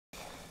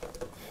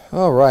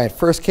All right,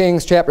 1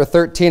 Kings chapter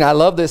 13. I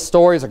love this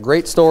story. It's a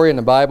great story in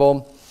the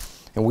Bible.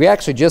 And we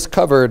actually just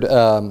covered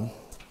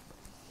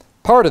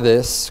part of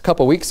this a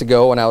couple weeks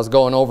ago when I was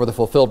going over the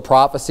fulfilled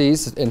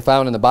prophecies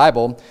found in the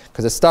Bible,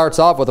 because it starts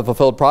off with a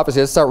fulfilled prophecy.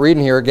 Let's start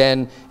reading here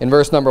again in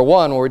verse number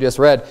 1 where we just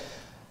read.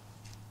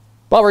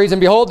 Bible reads,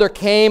 "And behold, there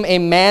came a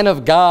man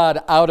of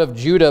God out of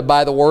Judah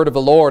by the word of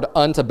the Lord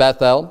unto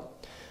Bethel.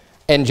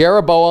 And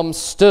Jeroboam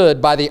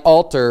stood by the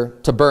altar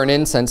to burn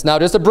incense." Now,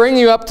 just to bring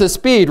you up to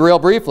speed real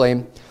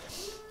briefly,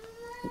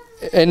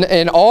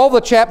 in all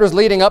the chapters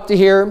leading up to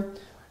here,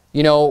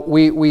 you know,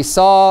 we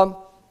saw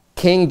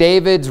King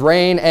David's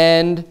reign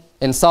end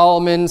and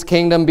Solomon's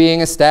kingdom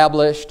being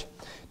established.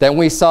 Then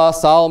we saw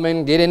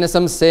Solomon get into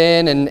some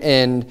sin,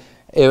 and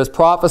it was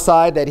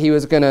prophesied that he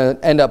was going to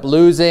end up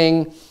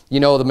losing, you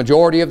know, the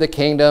majority of the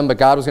kingdom, but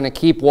God was going to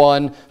keep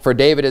one for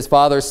David, his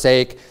father's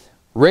sake.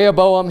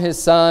 Rehoboam,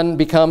 his son,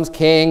 becomes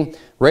king.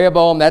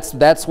 Rehoboam,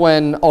 that's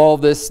when all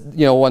this,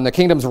 you know, when the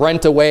kingdom's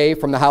rent away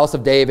from the house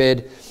of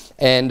David.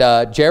 And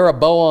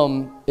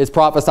Jeroboam is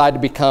prophesied to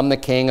become the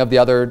king of the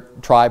other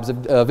tribes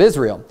of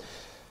Israel.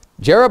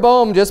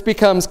 Jeroboam just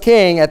becomes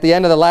king at the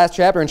end of the last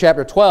chapter in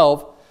chapter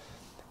 12.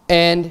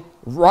 And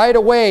right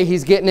away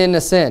he's getting into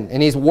sin.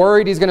 And he's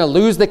worried he's going to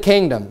lose the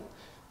kingdom.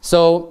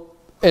 So,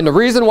 and the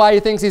reason why he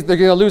thinks they're going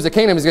to lose the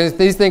kingdom is because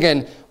he's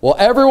thinking, well,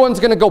 everyone's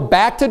going to go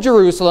back to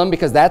Jerusalem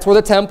because that's where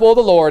the temple of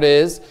the Lord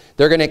is.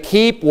 They're going to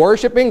keep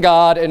worshiping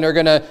God, and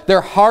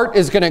their heart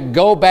is going to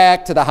go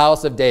back to the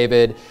house of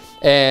David.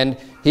 And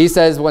he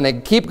says when they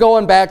keep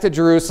going back to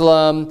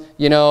Jerusalem,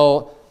 you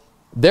know,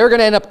 they're going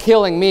to end up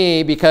killing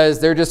me because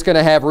they're just going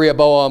to have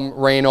Rehoboam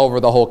reign over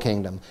the whole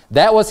kingdom.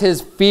 That was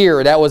his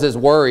fear. That was his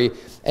worry.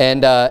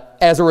 And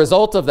as a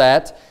result of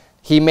that,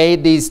 he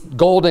made these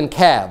golden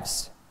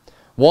calves,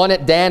 one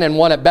at Dan and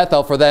one at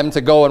Bethel, for them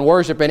to go and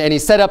worship. And he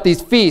set up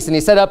these feasts, and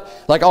he set up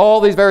like all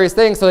these various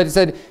things so that he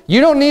said,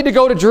 you don't need to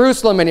go to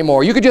Jerusalem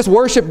anymore. You could just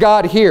worship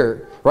God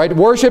here, right?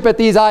 Worship at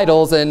these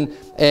idols,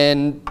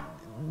 and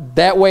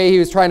that way he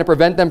was trying to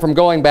prevent them from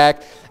going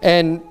back.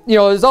 And, you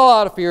know, it was all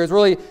out of fear. It was a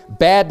really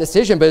bad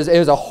decision, but it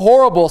was a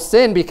horrible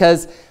sin,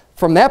 because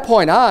from that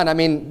point on, I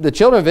mean, the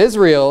children of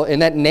Israel in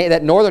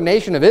that northern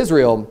nation of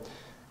Israel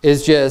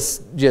is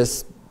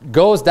just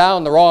goes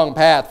down the wrong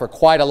path for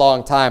quite a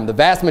long time. The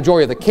vast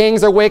majority of the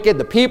kings are wicked.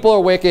 The people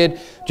are wicked,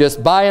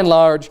 just by and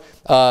large.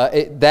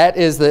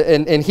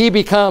 And he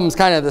becomes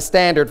kind of the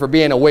standard for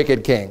being a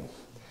wicked king.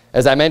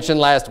 As I mentioned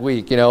last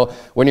week, you know,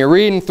 when you're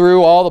reading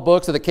through all the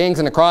books of the Kings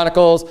and the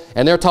Chronicles,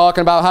 and they're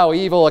talking about how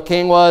evil a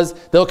king was,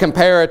 they'll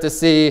compare it to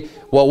see,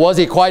 well, was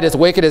he quite as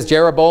wicked as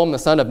Jeroboam, the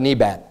son of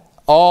Nebat?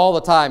 All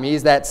the time,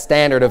 he's that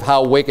standard of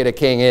how wicked a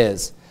king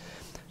is.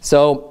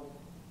 So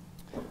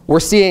we're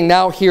seeing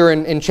now here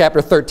in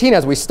chapter 13,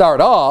 as we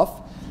start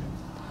off,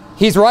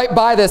 he's right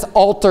by this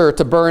altar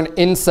to burn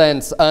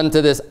incense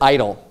unto this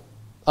idol,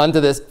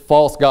 unto this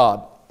false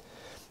god.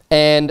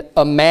 And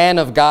a man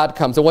of God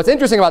comes. And what's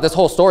interesting about this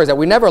whole story is that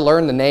we never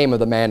learn the name of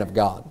the man of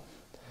God.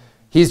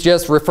 He's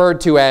just referred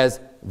to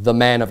as the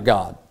man of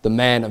God, the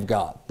man of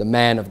God, the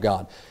man of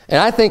God. And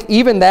I think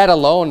even that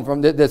alone,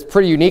 that's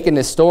pretty unique in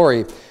this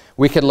story,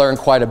 we could learn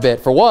quite a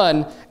bit. For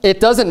one, it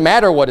doesn't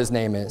matter what his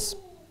name is.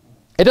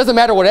 It doesn't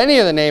matter what any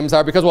of the names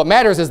are, because what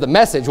matters is the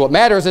message. What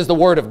matters is the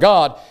word of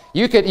God.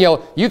 You could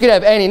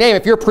have any name.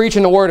 If you're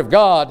preaching the word of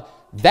God,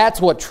 that's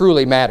what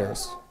truly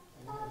matters.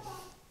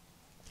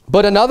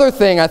 But another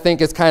thing I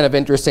think is kind of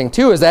interesting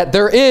too is that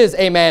there is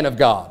a man of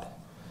God.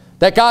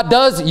 That God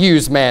does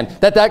use man.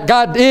 That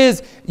God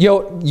is, you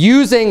know,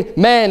 using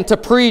men to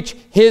preach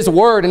his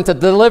word and to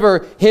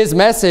deliver his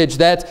message.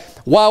 That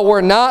while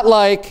we're not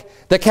like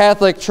the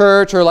Catholic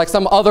Church or like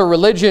some other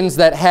religions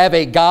that have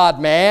a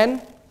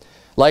God-man,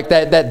 like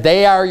that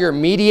they are your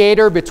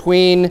mediator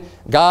between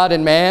God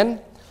and man,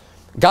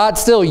 God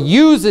still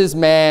uses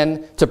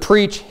man to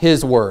preach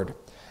his word.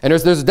 And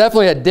there's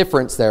definitely a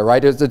difference there,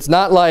 right? It's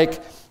not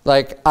like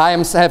I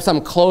have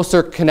some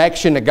closer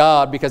connection to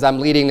God because I'm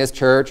leading this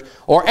church,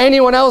 or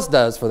anyone else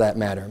does for that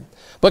matter.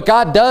 But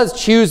God does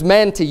choose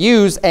men to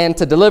use and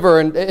to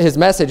deliver his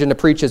message and to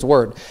preach his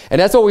word.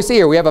 And that's what we see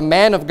here. We have a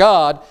man of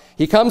God.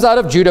 He comes out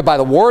of Judah by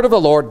the word of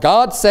the Lord.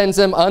 God sends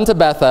him unto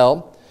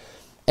Bethel.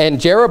 And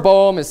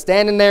Jeroboam is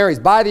standing there. He's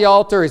by the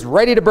altar. He's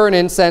ready to burn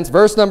incense.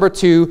 Verse number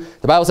 2,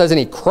 the Bible says, and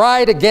he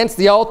cried against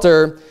the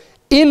altar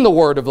in the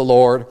word of the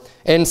Lord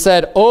and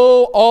said,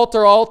 O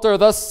altar, altar,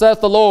 thus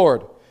saith the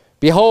Lord.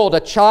 Behold, a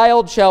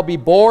child shall be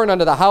born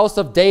unto the house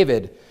of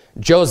David,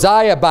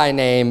 Josiah by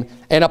name,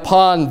 and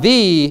upon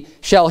thee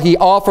shall he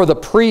offer the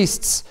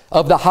priests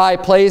of the high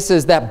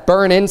places that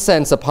burn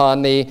incense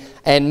upon thee,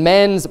 and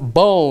men's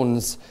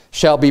bones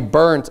shall be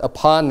burnt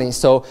upon thee.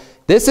 So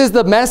this is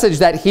the message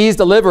that he's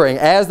delivering.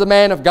 As the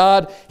man of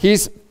God,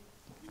 he's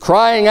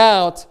crying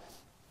out,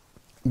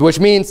 which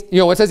means, you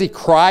know, it says he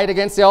cried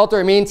against the altar.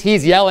 It means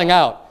he's yelling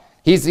out.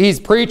 He's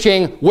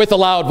preaching with a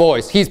loud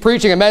voice. He's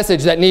preaching a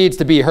message that needs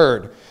to be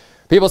heard.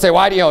 People say,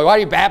 why do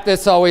you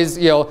Baptists always,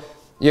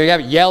 You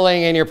have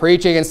yelling and you're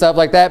preaching and stuff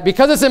like that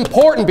because it's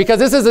important, because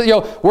this is,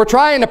 we're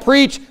trying to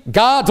preach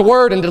God's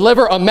word and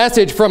deliver a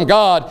message from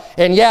God.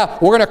 And yeah,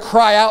 we're going to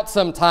cry out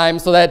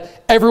sometimes so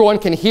that everyone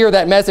can hear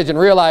that message and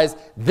realize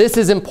this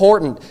is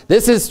important.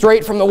 This is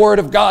straight from the word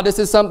of God. This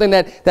is something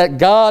that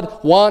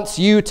God wants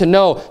you to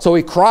know. So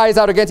he cries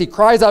out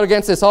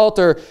against this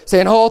altar,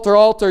 saying, altar,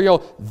 altar,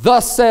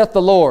 thus saith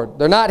the Lord.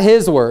 They're not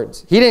his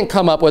words. He didn't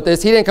come up with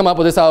this. He didn't come up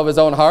with this out of his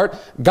own heart.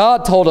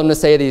 God told him to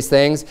say these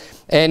things.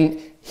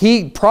 And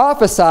he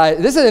prophesied,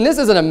 this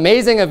is an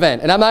amazing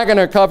event, and I'm not going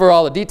to cover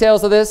all the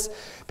details of this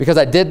because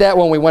I did that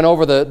when we went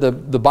over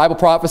the Bible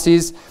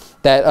prophecies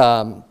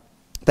that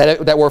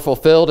were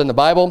fulfilled in the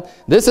Bible.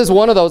 This is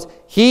one of those.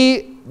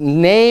 He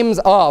names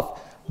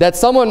off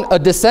that a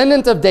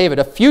descendant of David,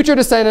 a future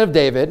descendant of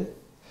David,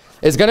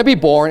 is going to be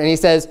born, and he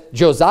says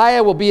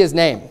Josiah will be his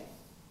name.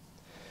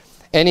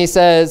 And he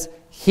says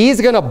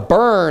he's going to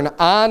burn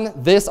on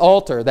this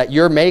altar that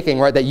you're making,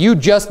 right, that you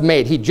just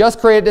made. He just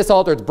created this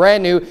altar. It's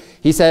brand new.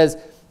 He says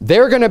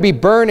they're going to be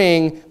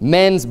burning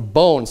men's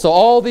bones. So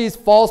all these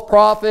false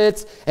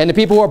prophets and the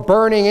people who are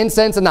burning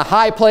incense in the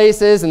high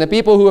places and the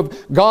people who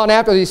have gone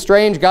after these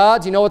strange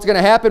gods, you know what's going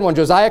to happen when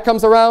Josiah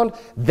comes around?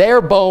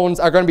 Their bones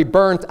are going to be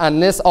burnt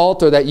on this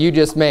altar that you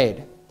just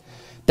made.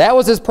 That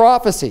was his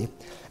prophecy.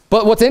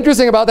 But what's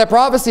interesting about that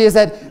prophecy is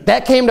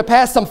that came to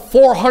pass some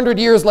 400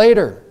 years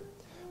later.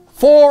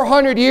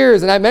 400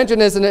 years, and I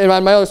mentioned this in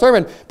my other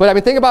sermon, but I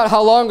mean, think about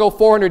how long ago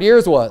 400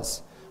 years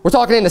was. We're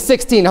talking in the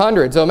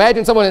 1600s. So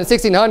imagine someone in the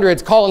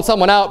 1600s calling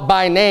someone out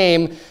by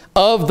name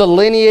of the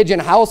lineage and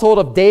household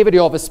of David,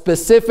 of a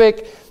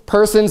specific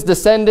person's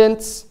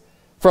descendants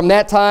from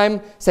that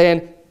time,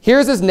 saying,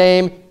 here's his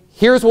name,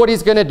 here's what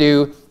he's going to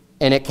do,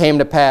 and it came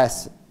to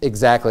pass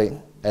exactly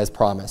as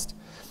promised.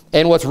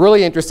 And what's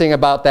really interesting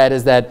about that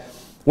is that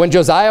when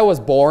Josiah was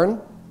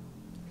born,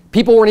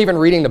 people weren't even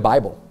reading the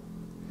Bible.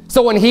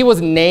 So when he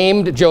was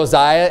named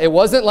Josiah, it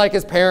wasn't like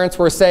his parents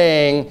were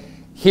saying,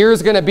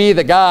 here's going to be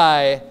the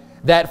guy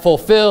that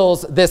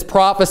fulfills this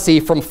prophecy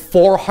from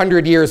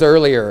 400 years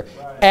earlier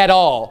at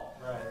all.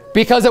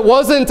 Because it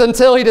wasn't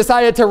until he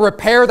decided to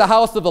repair the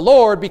house of the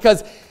Lord,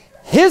 because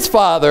his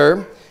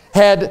father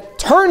had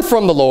turned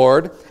from the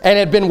Lord and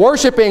had been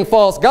worshiping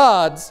false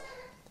gods.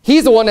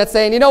 He's the one that's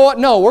saying, you know what?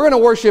 No, we're going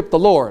to worship the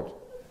Lord.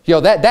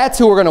 That's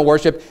who we're going to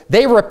worship.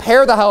 They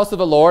repair the house of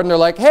the Lord, and they're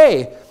like,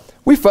 hey,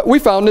 we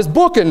found this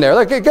book in there.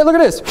 Like, look at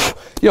this.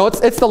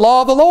 It's the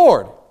law of the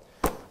Lord.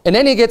 And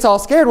then he gets all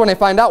scared when they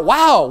find out,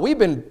 wow, we've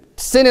been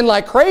sinning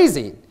like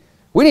crazy.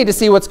 We need to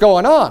see what's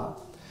going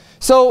on.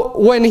 So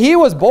when he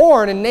was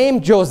born and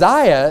named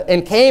Josiah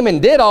and came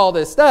and did all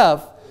this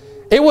stuff,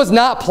 it was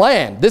not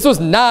planned. This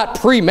was not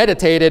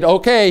premeditated.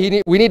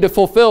 Okay, we need to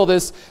fulfill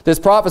this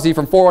prophecy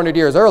from 400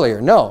 years earlier.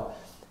 No,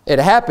 it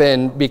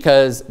happened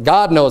because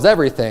God knows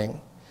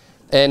everything.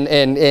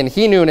 And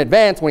he knew in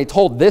advance when he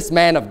told this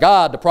man of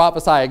God to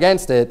prophesy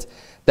against it,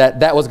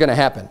 that was going to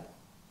happen.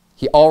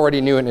 He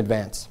already knew in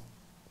advance.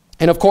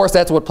 And of course,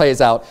 that's what plays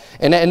out.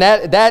 And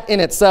that in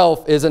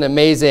itself is an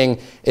amazing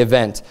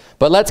event.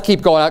 But let's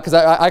keep going out, because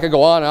I could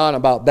go on and on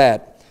about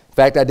that. In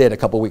fact, I did a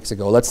couple weeks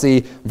ago. Let's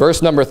see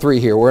verse number 3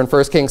 here. We're in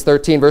 1 Kings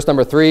 13, verse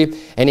number 3.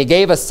 And he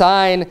gave a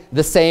sign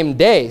the same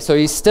day. So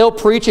he's still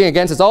preaching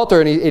against his altar,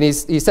 and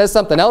he says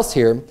something else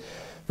here.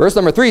 Verse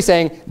number 3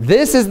 saying,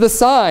 this is the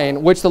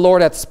sign which the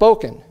Lord hath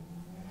spoken.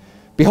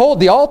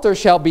 Behold, the altar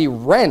shall be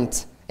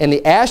rent, and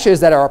the ashes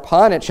that are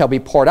upon it shall be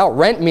poured out.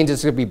 Rent means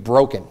it's going to be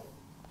broken.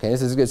 Okay,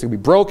 it's going to be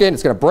broken,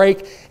 it's going to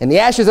break, and the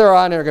ashes that are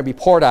on it are going to be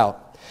poured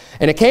out.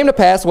 And it came to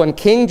pass when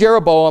King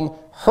Jeroboam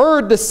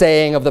heard the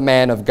saying of the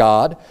man of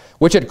God,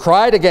 which had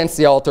cried against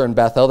the altar in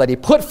Bethel, that he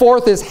put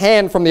forth his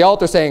hand from the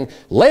altar, saying,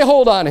 lay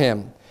hold on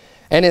him.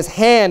 And his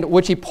hand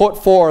which he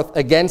put forth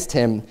against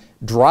him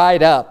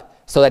dried up,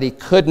 so that he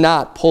could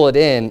not pull it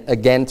in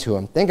again to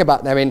him. Think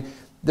about, I mean,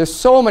 there's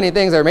so many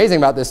things that are amazing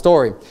about this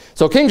story.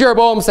 So King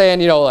Jeroboam saying,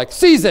 like,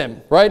 seize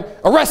him, right?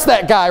 Arrest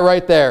that guy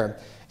right there.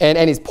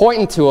 And he's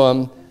pointing to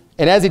him.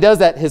 And as he does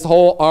that, his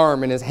whole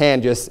arm and his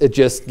hand gets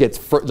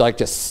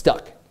just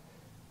stuck.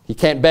 He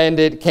can't bend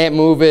it, can't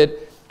move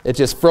it. It's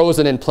just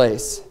frozen in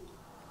place.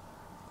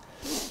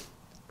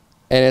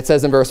 And it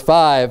says in verse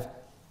 5,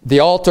 the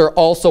altar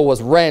also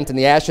was rent, and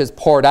the ashes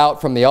poured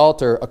out from the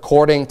altar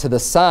according to the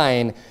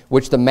sign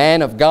which the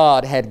man of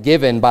God had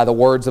given by the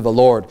words of the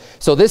Lord.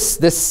 So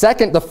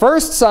the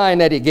first sign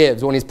that he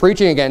gives when he's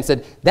preaching against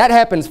it, that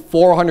happens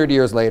 400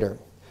 years later.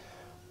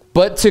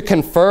 But to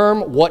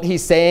confirm what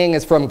he's saying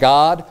is from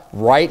God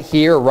right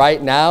here,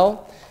 right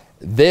now,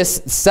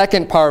 this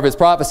second part of his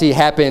prophecy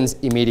happens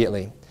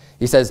immediately.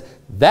 He says,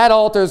 that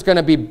altar is going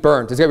to be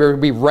burnt. It's going to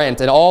be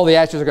rent, and all the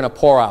ashes are going to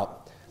pour out.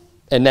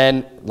 And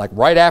then, like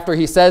right after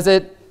he says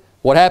it,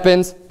 what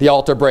happens? The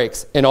altar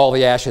breaks and all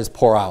the ashes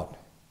pour out.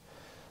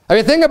 I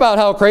mean, think about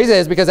how crazy it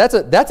is, because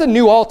that's a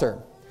new altar.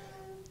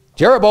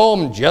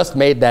 Jeroboam just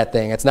made that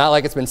thing. It's not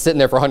like it's been sitting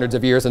there for hundreds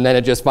of years and then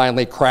it just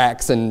finally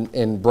cracks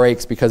and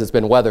breaks because it's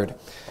been weathered.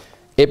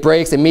 It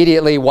breaks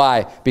immediately.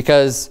 Why?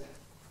 Because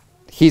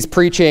he's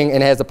preaching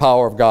and has the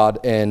power of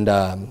God, and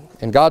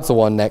God's the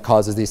one that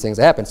causes these things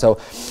to happen. So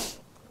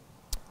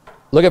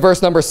look at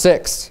verse number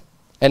 6.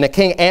 And the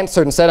king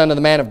answered and said unto the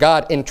man of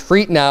God,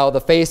 entreat now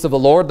the face of the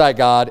Lord thy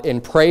God,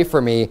 and pray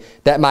for me,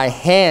 that my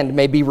hand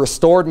may be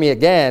restored me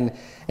again.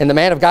 And the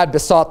man of God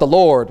besought the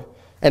Lord,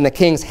 and the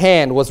king's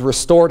hand was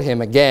restored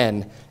him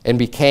again, and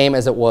became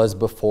as it was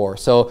before.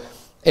 So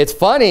it's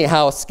funny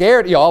how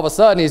scared, all of a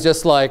sudden he's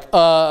just like,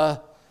 and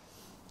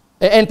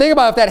think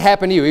about if that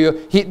happened to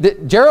you.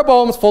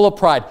 Jeroboam's full of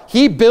pride.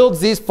 He builds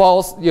these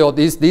false,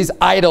 these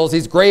idols,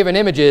 these graven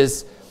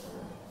images.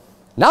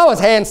 Now his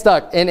hand's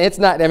stuck, and it's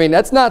not,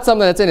 that's not something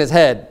that's in his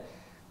head.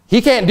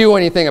 He can't do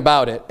anything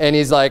about it. And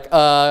he's like,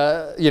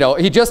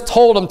 he just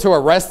told him to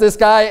arrest this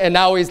guy, and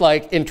now he's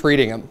like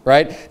entreating him,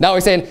 right? Now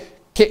he's saying,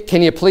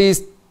 can you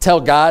please tell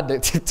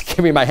God to give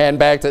me my hand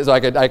back so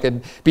I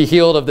could be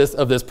healed of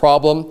this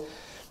problem?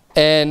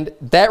 And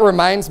that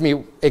reminds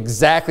me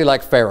exactly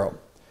like Pharaoh.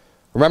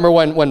 Remember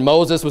when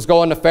Moses was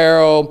going to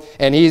Pharaoh,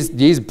 and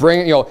he's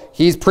bringing,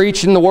 he's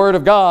preaching the word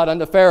of God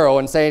unto Pharaoh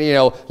and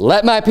saying,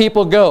 let my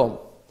people go.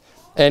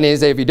 And he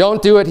said, if you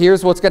don't do it,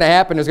 here's what's going to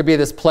happen. There's going to be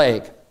this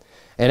plague.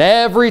 And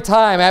every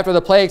time after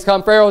the plagues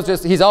come,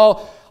 Pharaoh's he's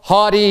all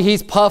haughty,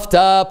 he's puffed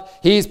up,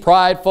 he's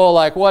prideful,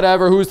 like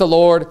whatever, who's the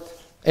Lord?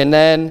 And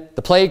then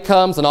the plague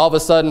comes, and all of a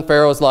sudden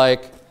Pharaoh's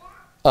like,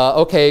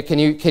 okay, can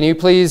you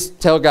please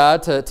tell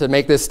God to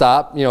make this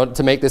stop,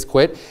 to make this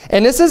quit?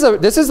 And this is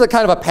the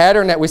kind of a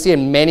pattern that we see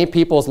in many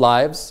people's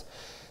lives.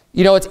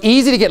 It's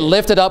easy to get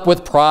lifted up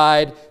with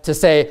pride, to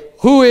say,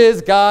 who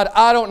is God?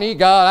 I don't need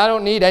God. I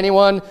don't need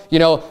anyone.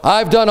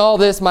 I've done all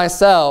this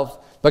myself.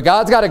 But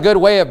God's got a good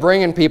way of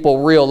bringing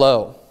people real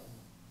low.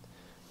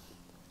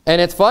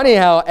 And it's funny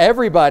how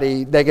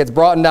everybody that gets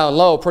brought down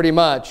low pretty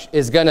much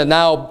is going to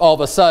now all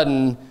of a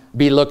sudden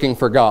be looking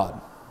for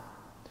God.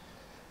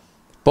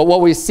 But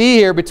what we see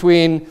here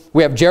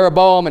we have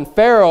Jeroboam and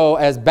Pharaoh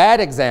as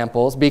bad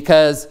examples,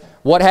 because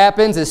what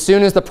happens as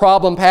soon as the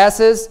problem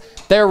passes,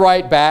 they're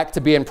right back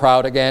to being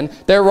proud again.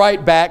 They're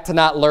right back to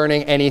not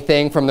learning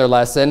anything from their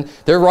lesson.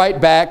 They're right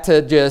back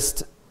to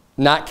just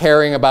not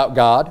caring about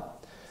God.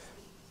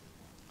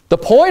 The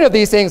point of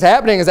these things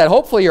happening is that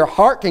hopefully your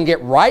heart can get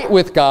right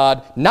with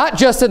God, not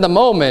just in the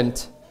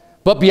moment,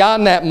 but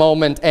beyond that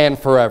moment and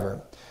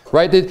forever.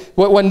 Right?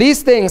 When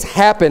these things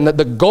happen,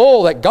 the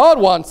goal that God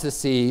wants to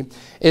see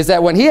is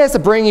that when he has to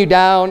bring you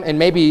down and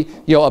maybe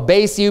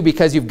abase you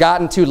because you've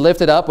gotten too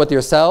lifted up with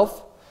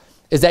yourself,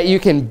 is that you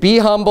can be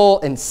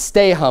humble and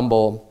stay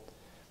humble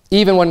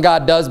even when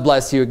God does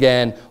bless you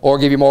again or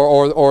give you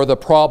more, or the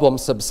problem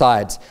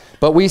subsides.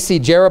 But we see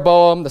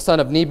Jeroboam, the son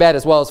of Nebat,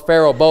 as well as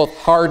Pharaoh, both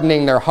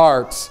hardening their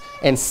hearts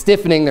and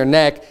stiffening their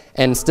neck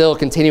and still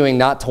continuing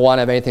not to want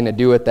to have anything to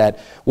do with that.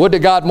 Would to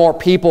God more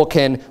people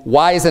can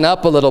wisen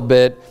up a little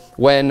bit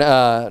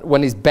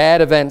when these bad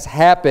events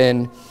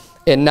happen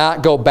and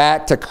not go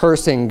back to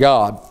cursing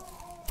God.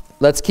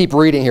 Let's keep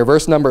reading here.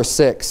 Verse number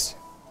 6.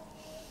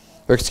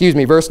 Or excuse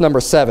me, verse number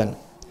 7.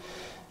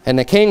 And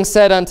the king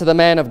said unto the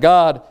man of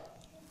God,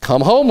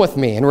 come home with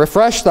me and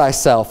refresh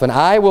thyself, and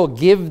I will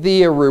give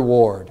thee a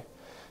reward.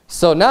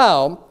 So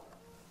now,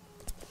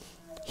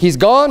 he's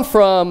gone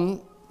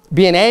from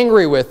being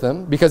angry with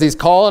him because he's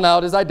calling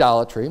out his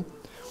idolatry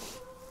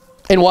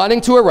and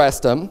wanting to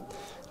arrest him.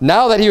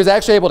 Now that he was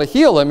actually able to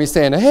heal him, he's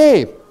saying,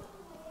 hey,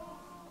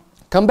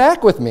 come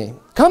back with me.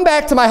 Come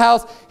back to my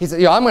house. He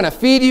said, I'm going to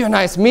feed you a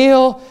nice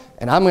meal,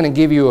 and I'm going to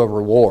give you a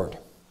reward.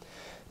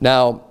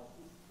 Now,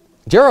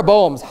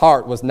 Jeroboam's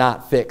heart was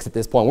not fixed at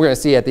this point. We're going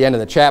to see at the end of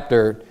the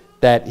chapter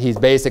that he's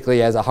basically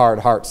has a hard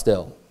heart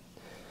still.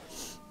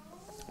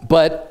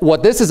 But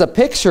what this is a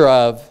picture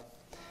of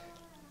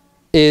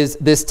is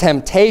this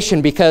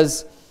temptation,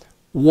 because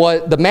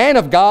what the man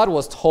of God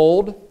was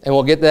told, and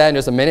we'll get to that in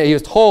just a minute, he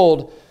was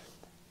told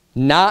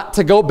not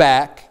to go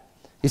back.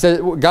 He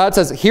said, God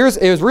says,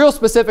 it was real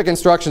specific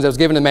instructions that was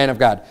given to the man of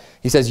God.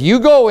 He says, you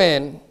go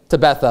in to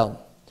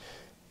Bethel.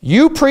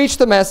 You preach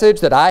the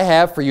message that I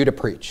have for you to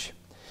preach.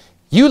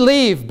 You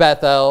leave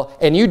Bethel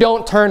and you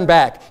don't turn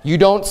back. You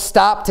don't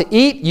stop to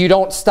eat. You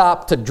don't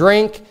stop to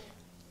drink.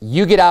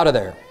 You get out of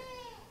there.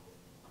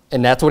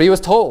 And that's what he was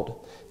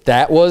told.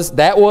 That was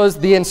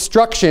the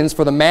instructions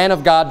for the man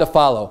of God to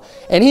follow.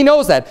 And he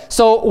knows that.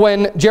 So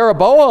when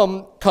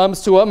Jeroboam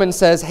comes to him and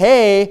says,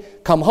 hey,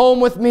 come home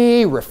with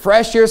me,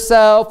 refresh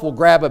yourself, we'll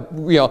grab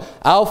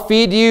I'll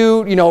feed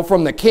you,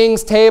 from the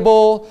king's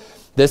table,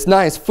 this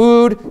nice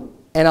food,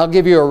 and I'll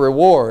give you a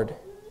reward.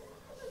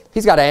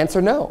 He's got to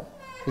answer no.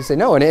 He say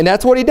no, and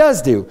that's what he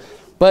does do.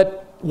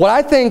 But what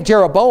I think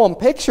Jeroboam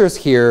pictures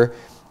here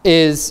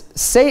is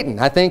Satan.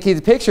 I think he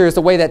pictures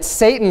the way that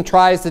Satan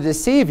tries to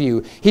deceive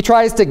you. He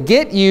tries to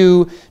get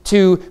you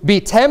to be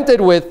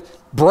tempted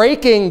with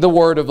breaking the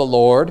word of the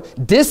Lord,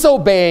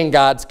 disobeying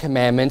God's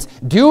commandments,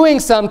 doing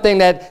something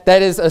that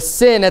is a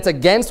sin that's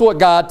against what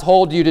God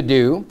told you to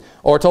do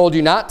or told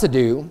you not to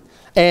do,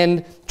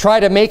 and try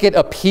to make it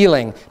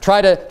appealing.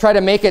 Try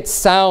to make it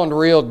sound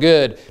real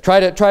good. Try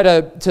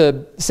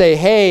to say,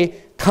 hey,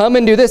 come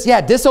and do this.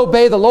 Yeah,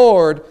 disobey the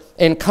Lord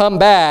and come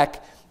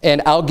back,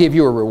 and I'll give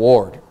you a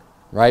reward.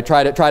 Right?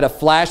 Try to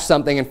flash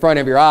something in front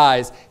of your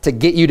eyes to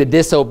get you to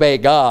disobey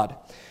God.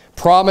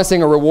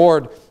 Promising a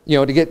reward,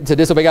 to get to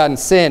disobey God and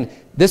sin.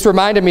 This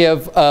reminded me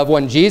of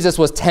when Jesus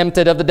was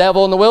tempted of the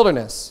devil in the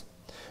wilderness.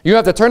 You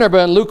have to turn there,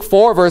 but in Luke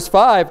 4, verse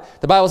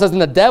 5, the Bible says,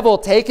 "And the devil,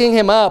 taking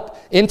him up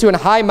into an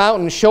high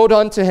mountain, showed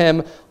unto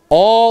him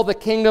all the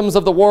kingdoms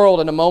of the world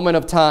in a moment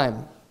of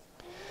time.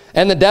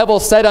 And the devil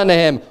said unto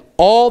him,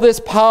 All this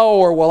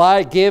power will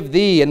I give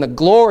thee, and the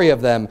glory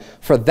of them,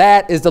 for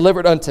that is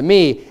delivered unto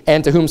me,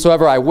 and to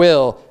whomsoever I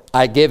will,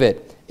 I give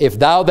it. If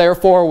thou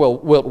therefore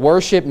wilt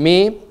worship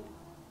me,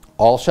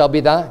 all shall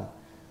be thine."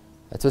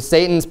 That's what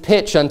Satan's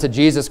pitch unto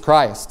Jesus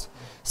Christ,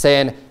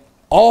 saying,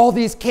 all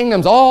these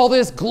kingdoms, all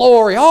this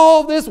glory,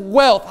 all this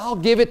wealth, I'll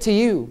give it to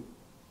you.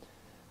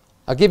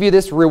 I'll give you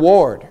this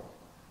reward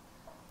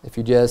if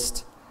you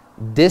just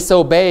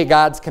disobey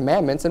God's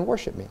commandments and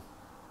worship me.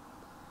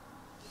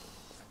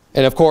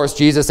 And of course,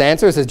 Jesus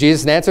answers, as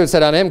Jesus answered and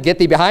said unto him, "Get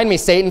thee behind me,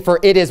 Satan, for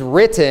it is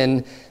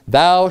written,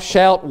 Thou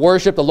shalt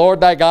worship the Lord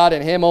thy God,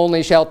 and him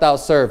only shalt thou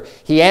serve."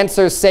 He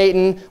answers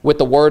Satan with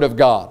the word of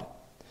God.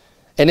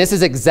 And this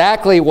is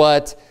exactly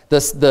what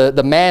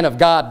the man of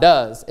God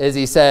does, is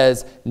he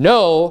says,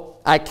 "No,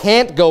 I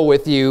can't go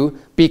with you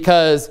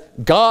because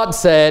God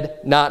said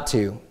not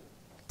to."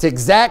 It's the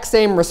exact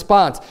same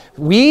response.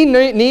 We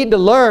need to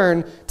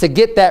learn to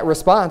get that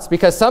response,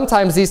 because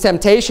sometimes these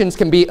temptations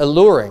can be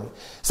alluring.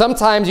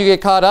 Sometimes you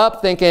get caught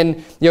up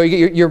thinking, you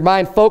get your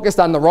mind focused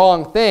on the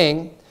wrong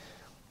thing.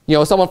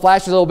 Someone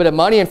flashes a little bit of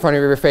money in front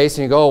of your face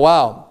and you go, "Oh,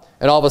 wow."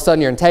 And all of a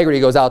sudden your integrity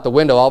goes out the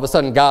window. All of a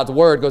sudden God's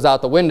word goes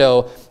out the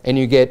window, and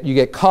you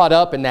get caught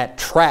up in that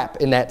trap,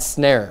 in that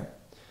snare.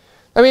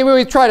 I mean, when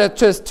we try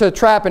to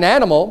trap an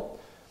animal,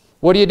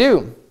 what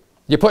do?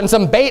 You're putting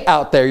some bait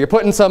out there. You're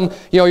putting some,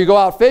 you go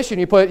out fishing,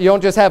 you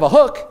don't just have a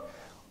hook.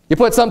 You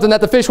put something that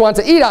the fish wants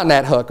to eat on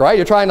that hook, right?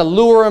 You're trying to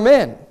lure them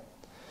in.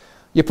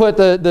 You put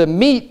the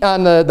meat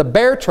on the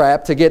bear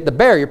trap to get the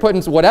bear. You're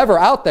putting whatever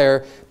out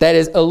there that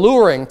is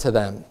alluring to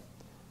them.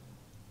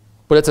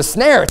 But it's a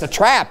snare, it's a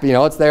trap,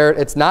 it's there.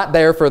 It's not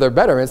there for their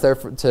betterment. It's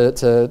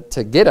there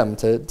to get them,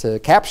 to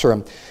capture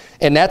them.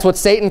 And that's what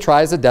Satan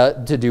tries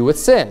to do with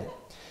sin.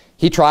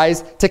 He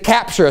tries to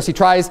capture us. He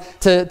tries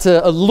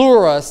to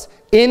allure us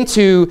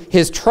into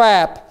his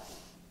trap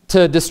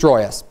to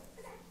destroy us.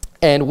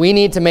 And we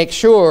need to make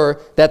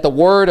sure that the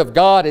word of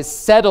God is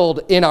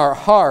settled in our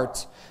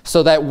heart,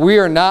 so that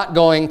we're not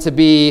going to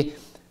be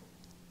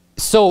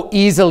so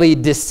easily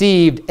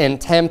deceived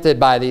and tempted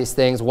by these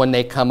things when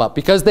they come up,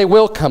 because they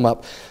will come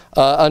up.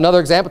 Another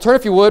example, turn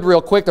if you would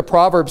real quick to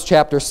Proverbs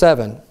chapter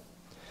 7.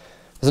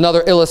 There's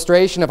another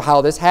illustration of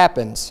how this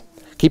happens.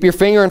 Keep your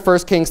finger in 1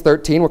 Kings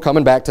 13. We're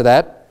coming back to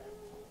that.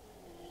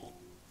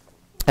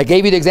 I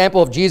gave you the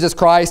example of Jesus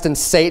Christ and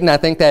Satan. I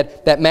think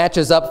that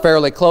matches up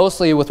fairly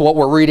closely with what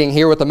we're reading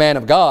here with the man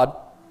of God,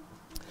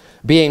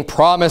 being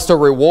promised a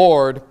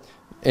reward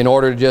in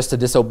order to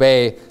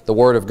disobey the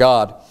word of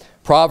God.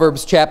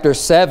 Proverbs chapter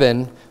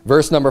 7,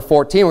 verse number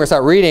 14. We're going to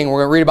start reading.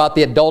 We're going to read about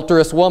the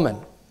adulterous woman.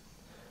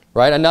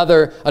 Right?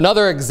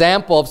 Another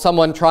example of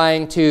someone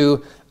trying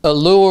to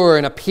allure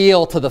and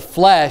appeal to the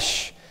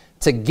flesh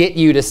to get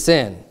you to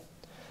sin.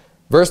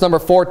 Verse number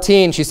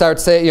 14, she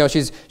starts saying,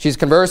 she's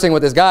conversing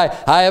with this guy.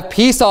 "I have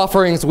peace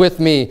offerings with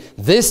me.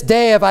 This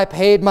day have I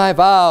paid my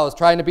vows,"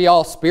 trying to be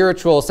all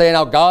spiritual, saying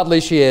how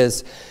godly she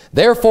is.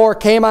 "Therefore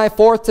came I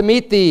forth to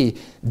meet thee,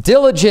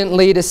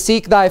 diligently to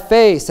seek thy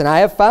face, and I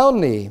have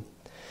found thee.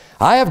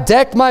 I have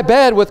decked my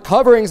bed with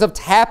coverings of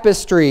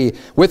tapestry,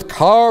 with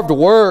carved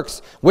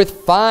works,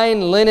 with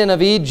fine linen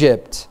of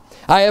Egypt.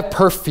 I have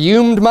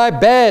perfumed my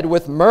bed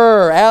with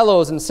myrrh,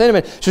 aloes, and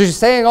cinnamon." So she's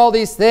saying all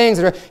these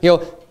things,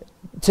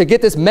 to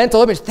get this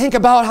mental image. Think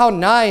about how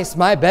nice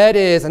my bed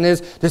is, and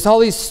there's all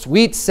these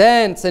sweet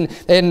scents,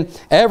 and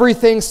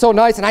everything's so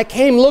nice, and I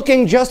came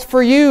looking just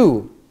for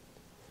you.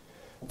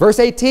 Verse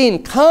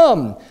 18,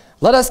 "Come,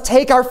 let us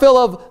take our fill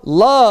of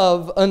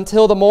love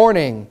until the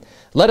morning.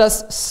 Let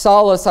us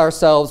solace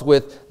ourselves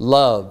with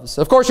loves."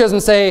 Of course, she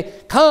doesn't say,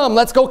 "Come,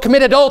 let's go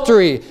commit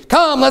adultery.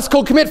 Come, let's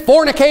go commit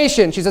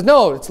fornication." She says,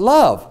 no, it's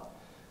love.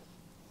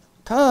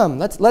 Come,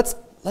 let's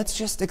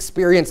just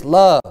experience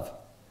love.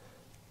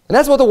 And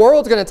that's what the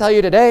world's going to tell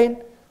you today.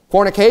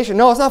 Fornication.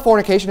 No, it's not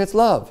fornication, it's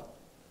love.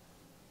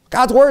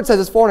 God's word says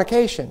it's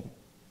fornication.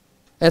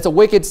 And it's a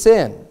wicked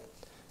sin.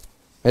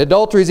 And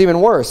adultery is even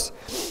worse.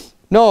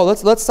 No,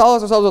 let's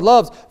solace ourselves with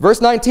loves.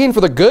 Verse 19,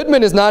 "For the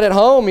goodman is not at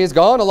home. He is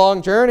gone a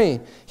long journey.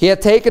 He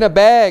hath taken a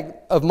bag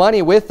of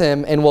money with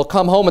him, and will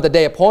come home at the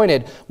day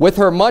appointed. With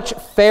her much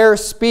fair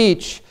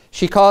speech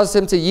she caused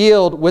him to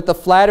yield. With the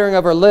flattering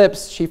of her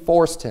lips she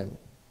forced him."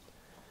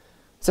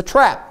 It's a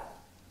trap.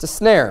 It's a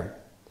snare.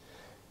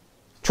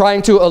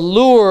 Trying to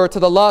allure to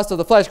the lust of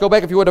the flesh. Go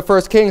back, if you would, to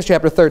 1 Kings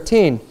chapter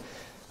 13.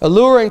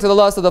 Alluring to the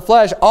lust of the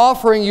flesh,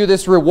 offering you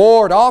this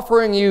reward,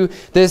 offering you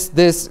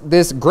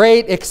this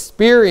great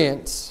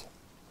experience,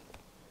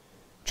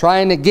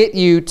 trying to get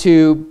you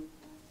to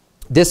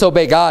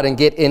disobey God and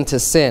get into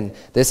sin.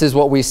 This is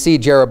what we see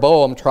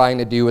Jeroboam trying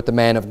to do with the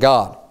man of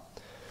God.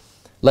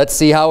 Let's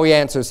see how he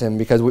answers him,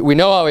 because we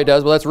know how he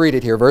does, but let's read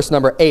it here. Verse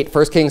number 8,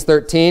 1 Kings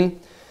 13.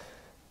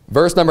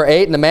 Verse number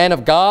 8, and the man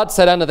of God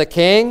said unto the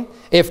king,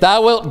 if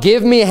thou wilt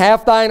give me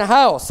half thine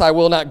house, I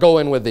will not go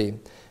in with thee.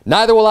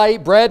 Neither will I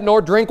eat bread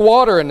nor drink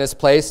water in this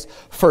place,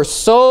 for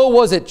so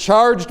was it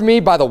charged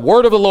me by the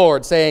word of the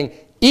Lord, saying,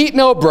 eat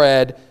no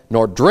bread,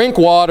 nor drink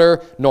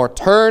water, nor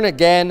turn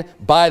again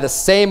by the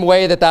same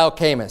way that thou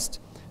camest.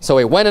 So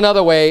he went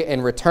another way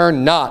and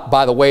returned not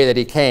by the way that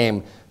he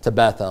came to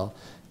Bethel.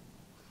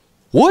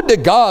 Would to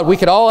God we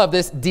could all have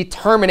this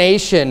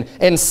determination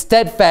and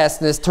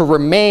steadfastness to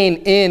remain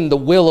in the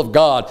will of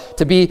God,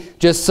 to be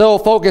just so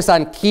focused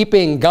on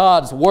keeping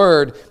God's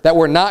word that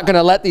we're not going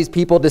to let these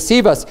people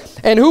deceive us.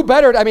 And who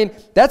better? I mean,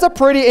 that's a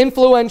pretty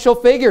influential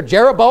figure.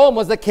 Jeroboam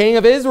was the king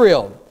of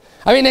Israel.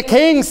 I mean, the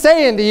king's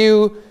saying to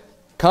you,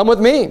 come with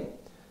me.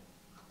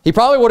 He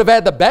probably would have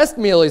had the best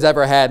meal he's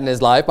ever had in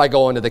his life by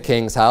going to the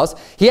king's house.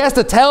 He has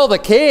to tell the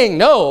king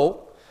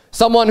no,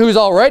 someone who's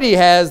already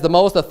has the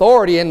most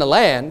authority in the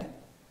land.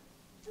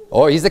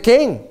 Or he's the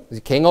king. He's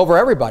a king over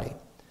everybody.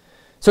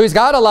 So he's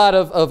got a lot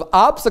of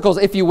obstacles,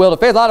 if you will, to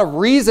face, a lot of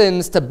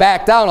reasons to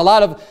back down, a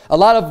lot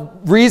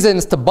of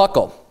reasons to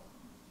buckle.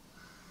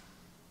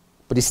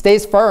 But he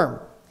stays firm.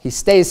 He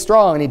stays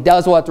strong, and he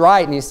does what's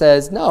right, and he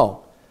says,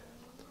 no,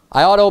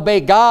 I ought to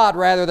obey God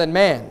rather than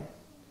man.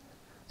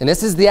 And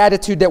this is the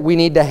attitude that we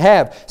need to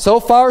have.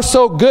 So far,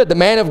 so good. The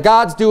man of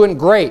God's doing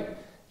great.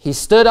 He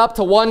stood up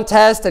to one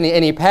test, and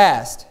he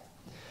passed.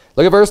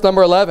 Look at verse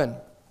number 11.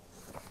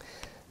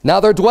 Now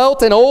there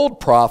dwelt an old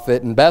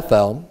prophet in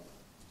Bethel,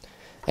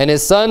 and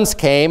his sons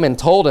came and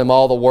told him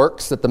all the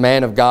works that the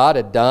man of God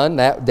had done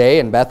that day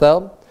in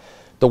Bethel,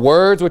 the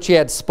words which he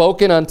had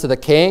spoken unto the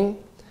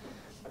king.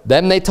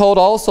 Then they told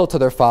also to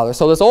their father.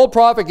 So this old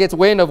prophet gets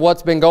wind of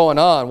what's been going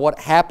on, what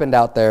happened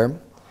out there.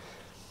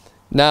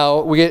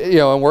 Now we get,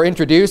 and we're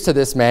introduced to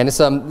this man.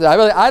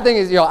 I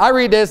think I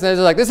read this and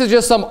it's like, this is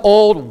just some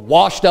old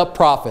washed up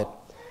prophet,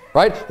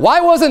 right?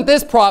 Why wasn't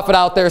this prophet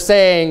out there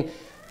saying,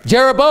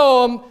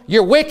 Jeroboam,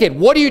 you're wicked.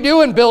 What are you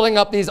doing building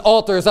up these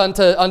altars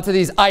unto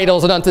these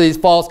idols and unto these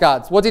false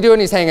gods? What's he doing?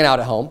 He's hanging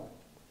out at home.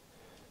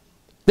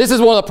 This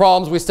is one of the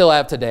problems we still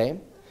have today.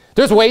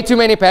 There's way too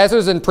many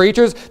pastors and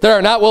preachers that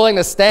are not willing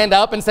to stand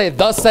up and say,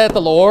 thus saith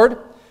the Lord,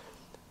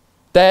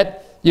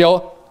 that,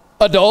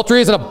 adultery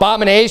is an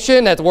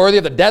abomination that's worthy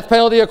of the death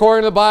penalty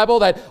according to the Bible,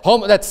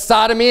 that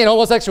sodomy and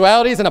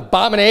homosexuality is an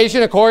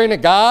abomination according to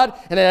God,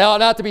 and it ought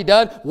not to be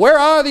done. Where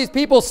are these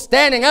people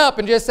standing up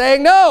and just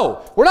saying,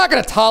 no, we're not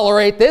going to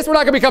tolerate this. We're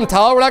not going to become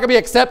tolerant. We're not going to be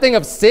accepting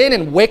of sin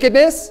and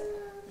wickedness.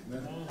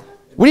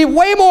 We need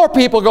way more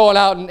people going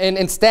out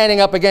and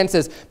standing up against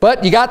this.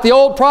 But you got the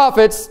old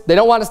prophets. They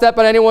don't want to step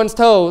on anyone's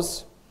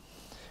toes.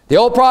 The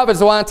old prophets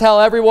want to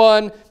tell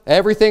everyone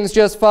everything's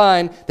just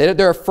fine.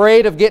 They're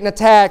afraid of getting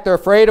attacked. They're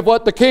afraid of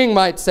what the king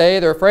might say.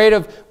 They're afraid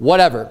of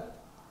whatever.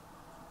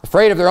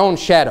 Afraid of their own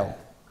shadow.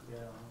 Yeah.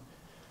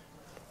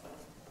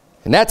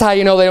 And that's how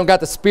you know they don't got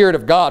the Spirit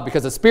of God,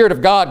 because the Spirit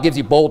of God gives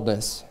you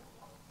boldness.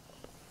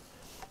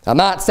 I'm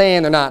not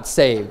saying they're not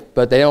saved,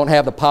 but they don't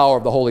have the power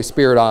of the Holy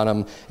Spirit on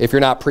them if you're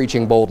not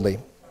preaching boldly.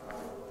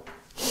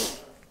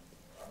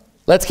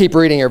 Let's keep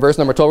reading here. Verse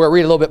number 12. We're going to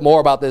read a little bit more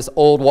about this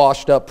old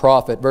washed up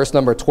prophet. Verse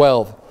number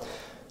 12.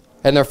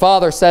 And their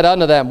father said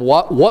unto them,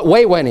 What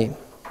way went he?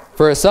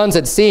 For his sons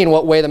had seen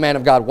what way the man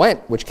of God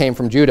went, which came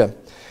from Judah.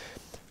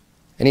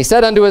 And he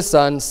said unto his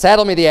son,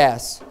 Saddle me the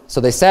ass.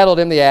 So they saddled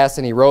him the ass,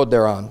 and he rode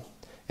thereon,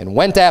 and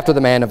went after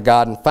the man of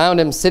God, and found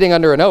him sitting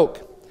under an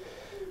oak.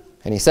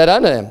 And he said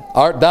unto him,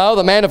 Art thou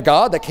the man of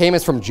God that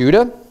camest from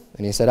Judah?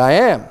 And he said, I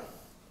am.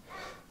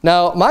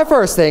 Now, my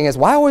first thing is,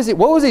 what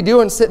was he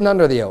doing sitting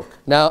under the oak?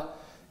 Now,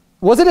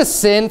 was it a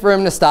sin for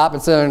him to stop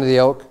and sit under the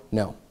oak?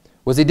 No.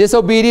 Was he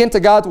disobedient to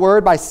God's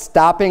word by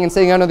stopping and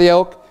sitting under the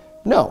oak?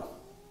 No.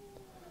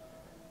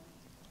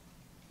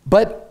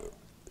 But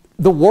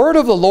the word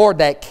of the Lord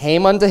that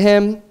came unto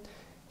him,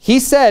 he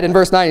said in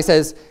verse 9, he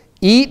says,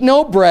 Eat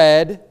no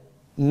bread,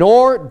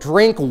 nor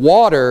drink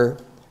water,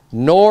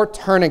 nor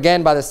turn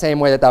again by the same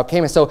way that thou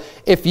camest. So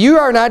if you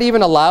are not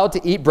even allowed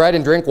to eat bread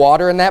and drink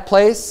water in that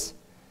place,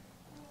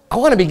 I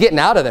want to be getting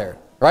out of there,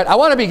 right? I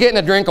want to be getting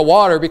a drink of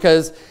water,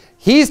 because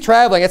he's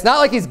traveling. It's not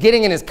like he's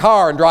getting in his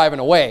car and driving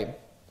away,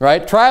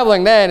 right?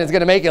 Traveling then is going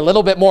to make you a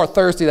little bit more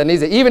thirsty than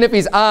he's, even if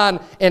he's on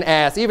an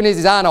ass, even if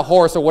he's on a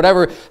horse or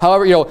whatever,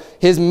 however,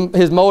 his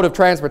mode of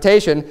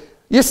transportation,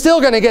 you're still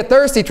going to get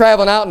thirsty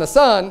traveling out in the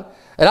sun.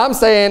 And I'm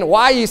saying,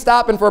 why are you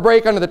stopping for a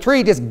break under the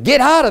tree? Just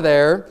get out of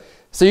there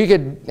so you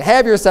could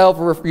have yourself,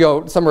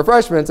 some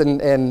refreshments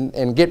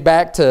and get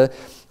back to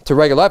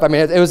regular life. I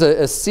mean, it was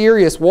a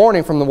serious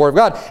warning from the Word of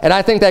God. And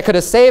I think that could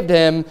have saved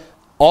him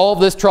all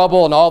of this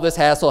trouble and all this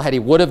hassle had he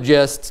would have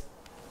just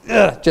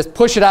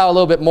pushed it out a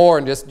little bit more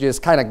and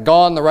just kind of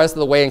gone the rest of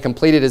the way and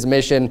completed his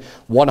mission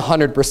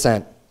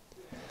 100%.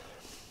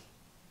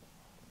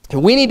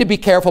 And we need to be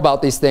careful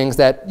about these things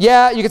that,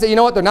 yeah, you can say, you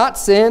know what, they're not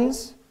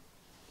sins,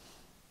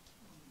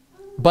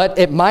 but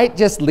it might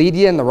just lead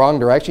you in the wrong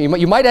direction.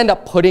 You might end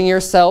up putting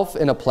yourself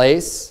in a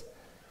place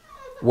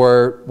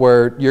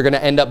where you're going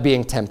to end up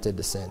being tempted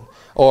to sin,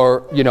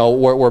 or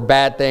where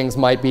bad things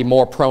might be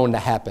more prone to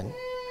happen.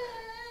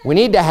 We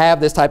need to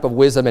have this type of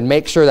wisdom and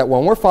make sure that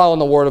when we're following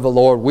the word of the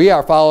Lord, we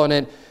are following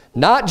it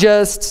not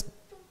just,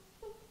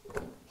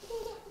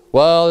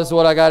 well, this is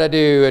what I got to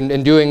do,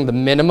 and doing the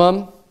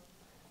minimum,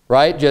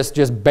 right?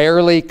 Just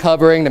barely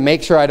covering to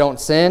make sure I don't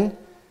sin.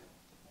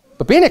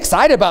 But being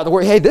excited about the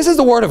word, hey, this is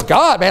the word of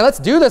God, man. Let's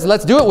do this.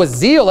 Let's do it with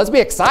zeal. Let's be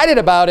excited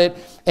about it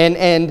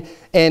and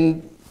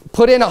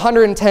put in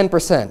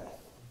 110%.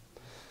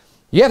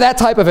 You have that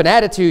type of an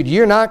attitude,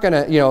 you're not going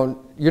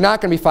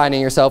to be finding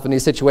yourself in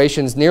these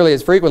situations nearly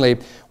as frequently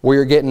where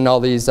you're getting all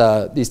these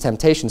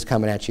temptations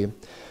coming at you.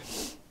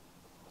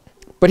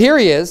 But here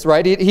he is,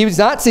 right? He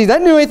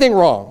didn't do anything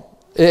wrong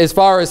as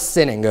far as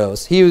sinning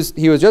goes. He was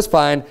just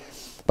fine.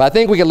 But I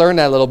think we can learn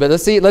that a little bit.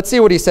 Let's see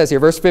what he says here.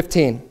 Verse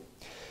 15.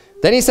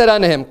 Then he said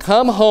unto him,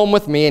 come home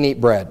with me and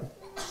eat bread.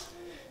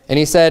 And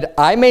he said,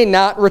 I may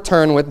not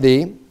return with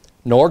thee,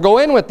 nor go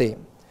in with thee.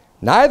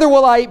 Neither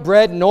will I eat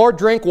bread nor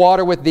drink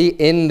water with thee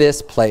in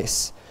this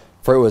place.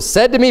 For it was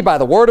said to me by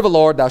the word of the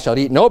Lord, thou shalt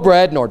eat no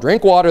bread, nor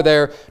drink water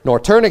there,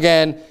 nor turn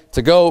again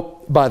to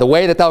go by the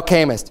way that thou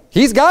camest.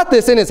 He's got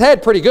this in his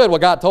head pretty good,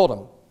 what God told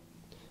him.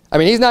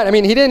 He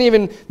didn't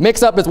even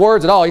mix up his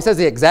words at all. He says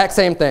the exact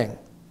same thing.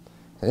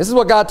 And this is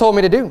what God told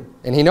me to do,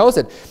 and he knows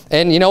it.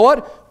 And you know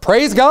what?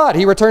 Praise God.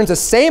 He returns the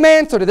same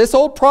answer to this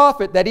old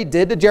prophet that he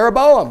did to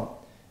Jeroboam.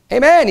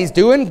 Amen. He's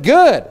doing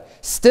good.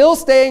 Still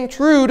staying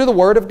true to the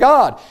word of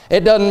God.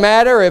 It doesn't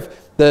matter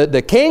if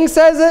the king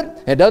says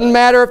it. It doesn't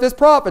matter if this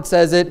prophet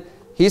says it.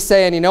 He's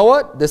saying, you know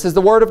what? This is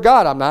the word of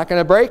God. I'm not going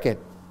to break it.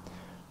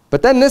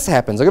 But then this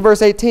happens. Look at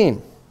verse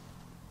 18.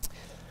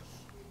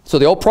 So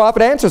the old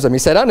prophet answers him. He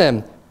said unto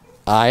him,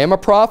 I am a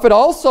prophet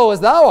also as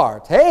thou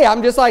art. Hey,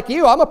 I'm just like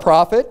you. I'm a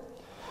prophet.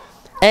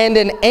 And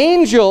an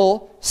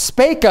angel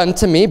spake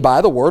unto me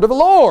by the word of the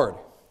Lord,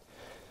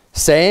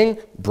 saying,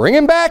 bring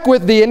him back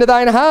with thee into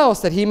thine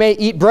house, that he may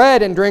eat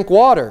bread and drink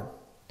water.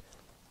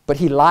 But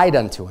he lied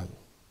unto him.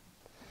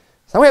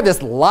 So we have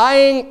this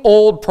lying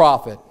old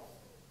prophet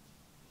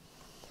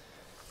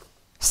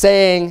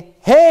saying,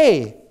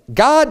 hey,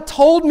 God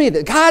told me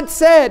that. God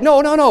said,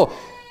 no.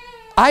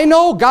 I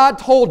know God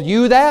told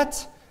you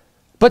that.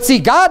 But see,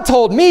 God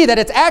told me that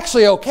it's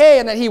actually okay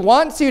and that he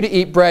wants you to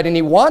eat bread and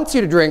he wants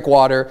you to drink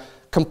water,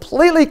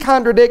 completely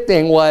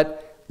contradicting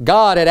what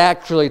God had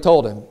actually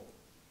told him.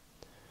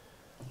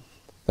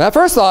 My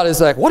first thought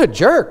is like, what a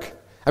jerk.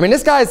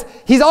 This guy's,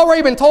 he's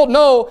already been told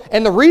no,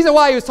 and the reason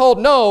why he was told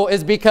no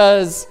is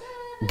because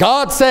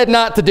God said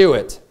not to do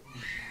it.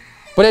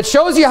 But it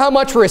shows you how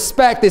much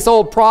respect this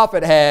old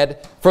prophet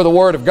had for the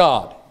word of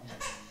God.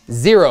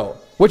 Zero.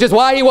 Which is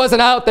why he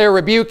wasn't out there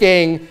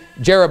rebuking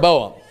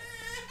Jeroboam.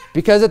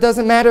 Because it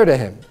doesn't matter to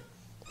him.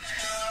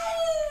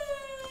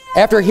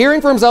 After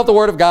hearing for himself the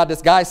word of God,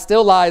 this guy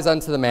still lies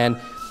unto the man.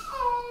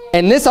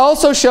 And this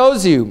also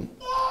shows you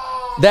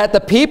that the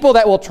people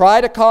that will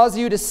try to cause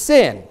you to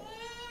sin,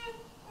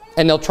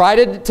 and they'll try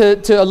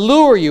to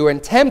allure you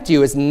and tempt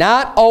you, is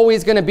not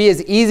always going to be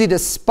as easy to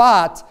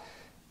spot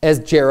as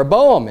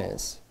Jeroboam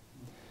is.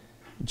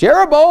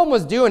 Jeroboam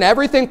was doing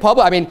everything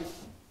public.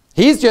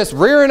 He's just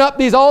rearing up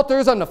these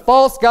altars unto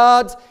false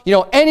gods.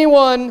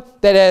 Anyone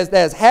that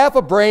has half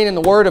a brain in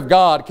the word of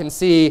God can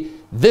see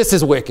this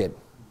is wicked.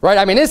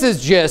 Right? This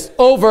is just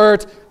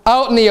overt,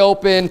 out in the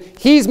open.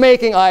 He's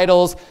making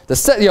idols.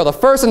 The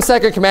first and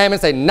second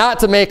commandments say not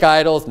to make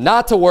idols,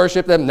 not to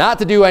worship them, not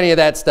to do any of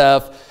that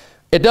stuff.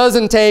 It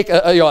doesn't take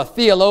a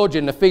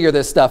theologian to figure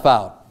this stuff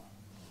out.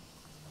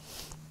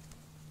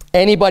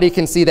 Anybody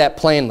can see that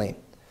plainly.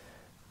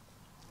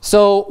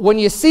 So when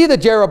you see the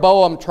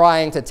Jeroboam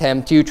trying to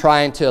tempt you,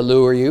 trying to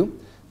allure you,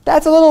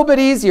 that's a little bit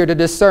easier to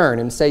discern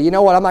and say, you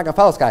know what, I'm not going to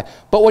follow this guy.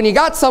 But when you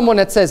got someone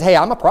that says, hey,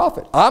 I'm a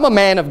prophet, I'm a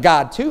man of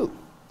God too.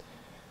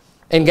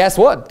 And guess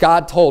what?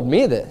 God told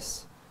me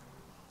this.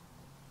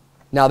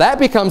 Now that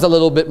becomes a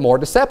little bit more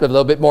deceptive, a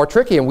little bit more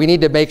tricky, and we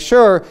need to make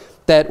sure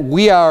that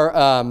we are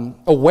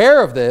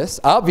aware of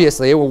this,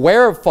 obviously,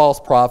 aware of false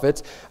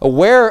prophets,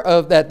 aware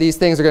of that these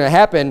things are going to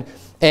happen,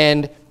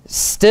 and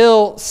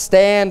still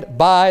stand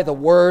by the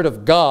word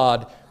of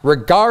God,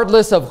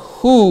 regardless of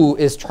who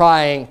is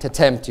trying to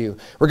tempt you,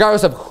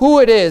 regardless of who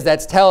it is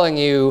that's telling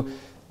you,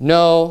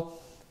 no,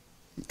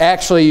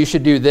 actually you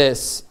should do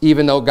this,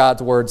 even though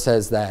God's word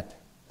says that.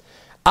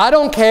 I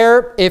don't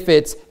care if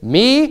it's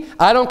me.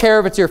 I don't care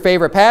if it's your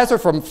favorite pastor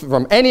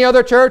from any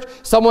other church,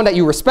 someone that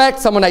you respect,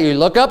 someone that you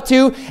look up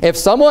to. If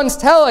someone's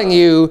telling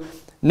you,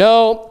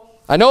 no,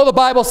 I know the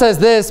Bible says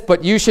this,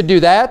 but you should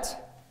do that,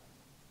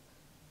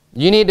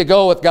 you need to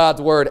go with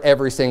God's word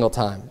every single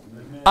time.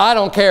 Amen. I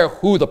don't care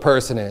who the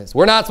person is.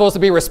 We're not supposed to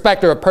be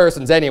respecter of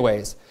persons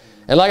anyways.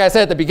 And like I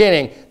said at the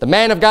beginning, the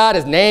man of God,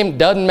 his name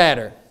doesn't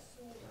matter.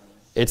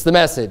 It's the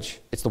message.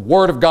 It's the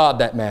word of God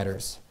that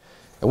matters.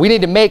 And we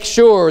need to make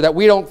sure that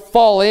we don't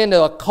fall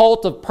into a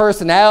cult of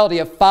personality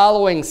of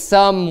following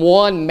some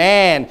one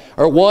man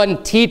or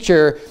one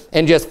teacher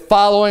and just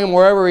following him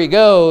wherever he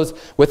goes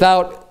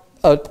without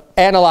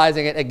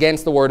analyzing it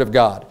against the word of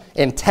God.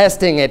 and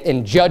testing it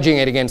and judging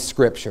it against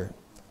Scripture.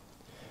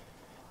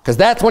 Because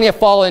that's when you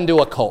fall into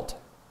a cult.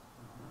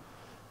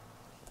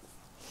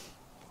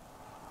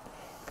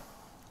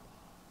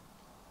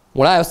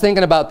 When I was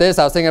thinking about this,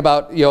 I was thinking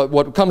about,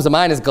 what comes to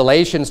mind is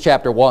Galatians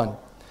chapter 1.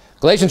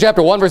 Galatians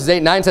chapter 1 verses 8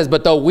 and 9 says,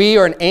 "But though we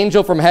or an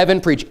angel from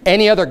heaven preach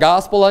any other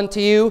gospel unto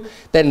you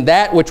than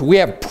that which we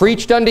have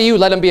preached unto you,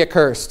 let him be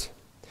accursed.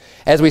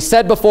 As we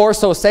said before,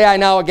 so say I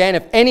now again,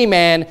 if any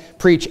man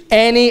preach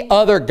any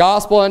other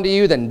gospel unto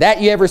you than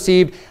that you have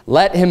received,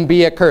 let him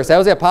be accursed." That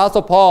was the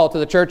Apostle Paul to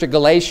the church of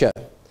Galatia.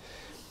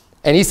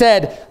 And he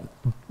said,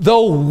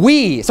 though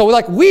we, so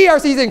like we are,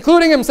 he's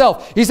including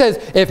himself. He says,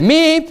 if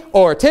me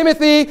or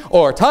Timothy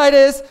or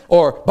Titus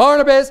or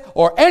Barnabas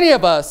or any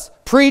of us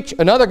preach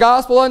another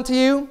gospel unto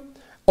you,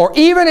 or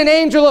even an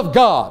angel of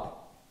God,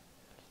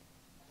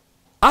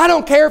 I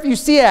don't care if you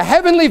see a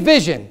heavenly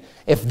vision.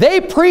 If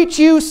they preach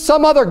you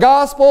some other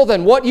gospel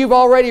than what you've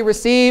already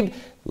received,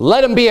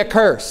 let him be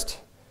accursed.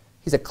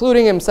 He's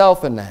including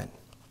himself in that.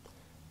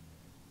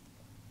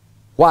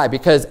 Why?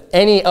 Because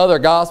any other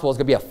gospel is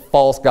going to be a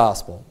false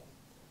gospel.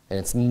 And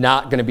it's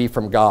not going to be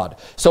from God.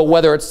 So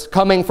whether it's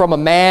coming from a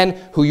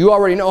man who you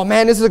already know, oh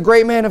man, this is a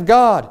great man of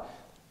God,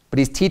 but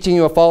he's teaching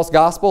you a false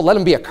gospel, let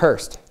him be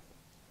accursed.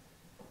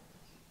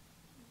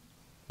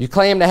 You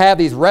claim to have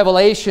these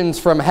revelations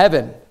from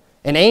heaven.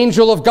 An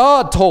angel of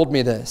God told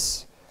me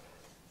this.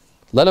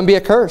 Let him be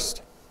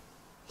accursed.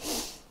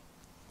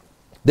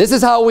 This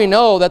is how we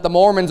know that the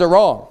Mormons are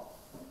wrong.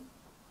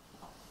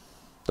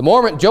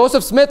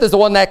 Joseph Smith is the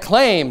one that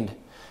claimed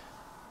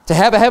to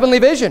have a heavenly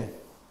vision.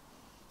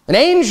 An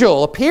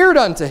angel appeared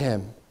unto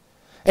him.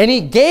 And he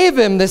gave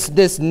him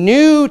this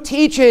new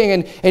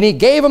teaching, and he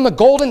gave him the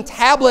golden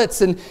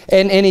tablets, and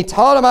he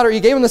taught him how to, he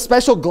gave him the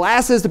special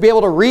glasses to be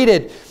able to read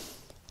it.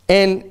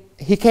 And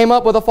he came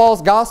up with a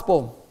false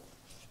gospel.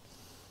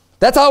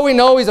 That's how we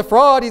know he's a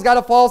fraud. He's got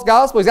a false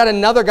gospel. He's got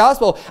another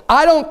gospel.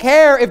 I don't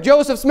care if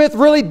Joseph Smith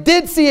really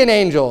did see an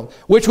angel,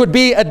 which would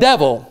be a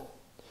devil,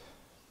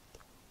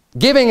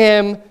 giving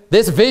him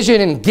this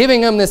vision and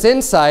giving him this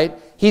insight.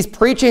 He's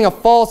preaching a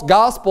false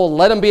gospel.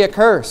 Let him be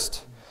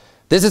accursed.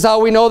 This is how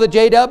we know the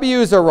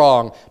JWs are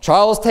wrong.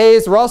 Charles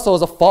Taze Russell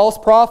is a false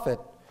prophet.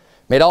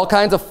 Made all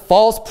kinds of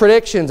false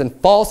predictions and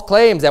false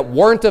claims that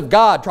weren't of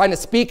God, trying to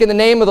speak in the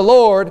name of the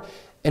Lord,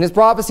 and his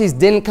prophecies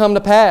didn't come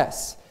to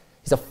pass.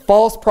 He's a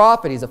false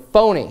prophet. He's a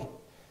phony.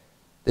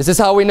 This is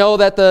how we know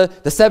that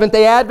the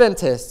Seventh-day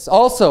Adventists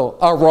also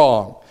are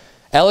wrong.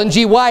 Ellen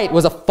G. White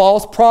was a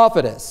false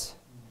prophetess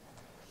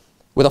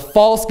with a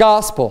false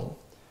gospel,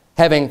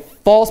 having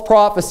false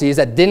prophecies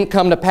that didn't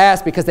come to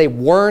pass because they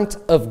weren't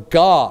of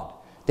God.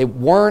 They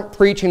weren't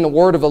preaching the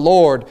word of the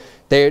Lord.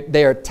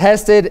 They are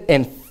tested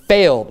and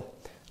failed.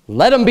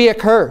 Let them be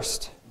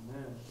accursed.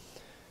 Amen.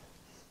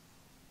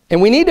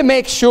 And we need to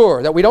make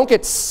sure that we don't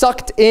get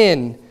sucked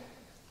in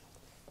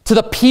to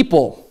the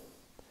people.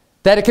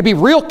 That it could be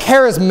real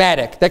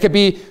charismatic. That could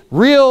be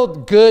real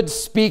good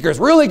speakers,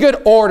 really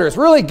good orators,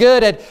 really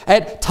good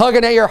at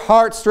tugging at your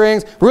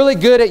heartstrings, really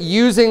good at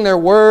using their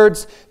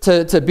words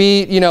to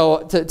be,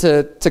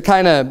 to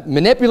kind of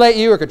manipulate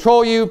you or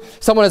control you.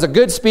 Someone is a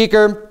good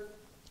speaker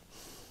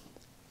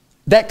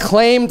that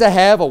claim to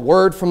have a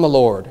word from the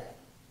Lord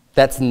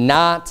that's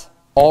not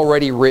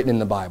already written in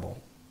the Bible.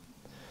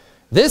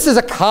 This is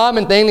a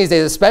common thing these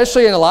days,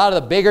 especially in a lot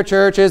of the bigger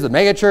churches, the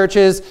mega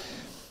churches.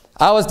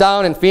 I was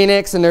down in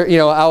Phoenix, and there,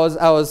 I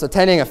was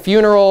attending a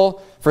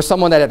funeral for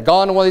someone that had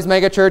gone to one of these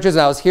mega churches,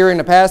 and I was hearing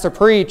the pastor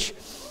preach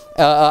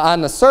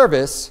on the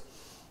service.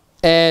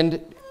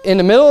 And in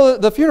the middle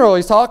of the funeral,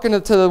 he's talking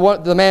to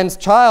the man's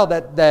child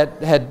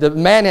the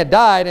man had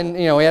died, and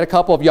he had a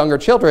couple of younger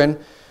children.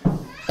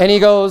 And he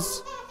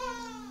goes,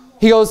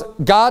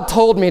 God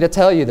told me to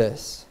tell you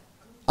this.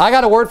 I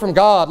got a word from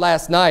God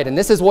last night, and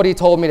this is what he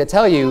told me to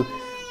tell you.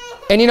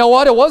 And you know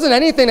what? It wasn't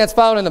anything that's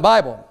found in the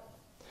Bible.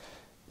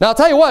 Now, I'll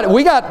tell you what,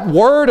 we got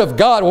word of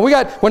God.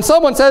 When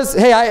someone says,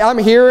 hey, I'm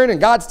hearing and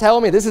God's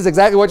telling me this is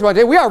exactly what you want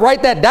to do, we got to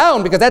write that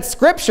down because that's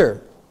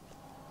Scripture.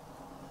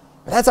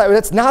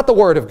 That's not the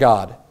word of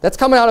God. That's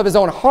coming out of his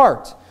own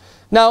heart.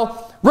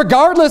 Now,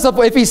 regardless of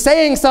if he's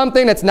saying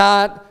something that's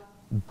not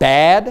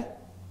bad,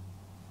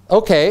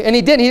 okay, and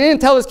he didn't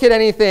tell his kid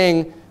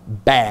anything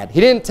bad.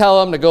 He didn't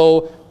tell him to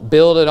go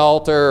build an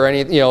altar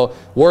or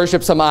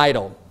worship some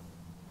idol.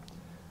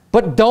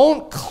 But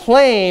don't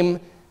claim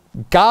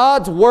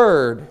God's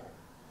word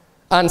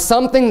on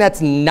something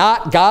that's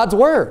not God's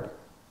word.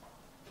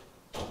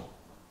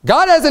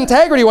 God has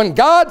integrity. When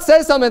God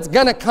says something, it's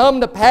going to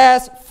come to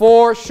pass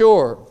for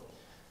sure.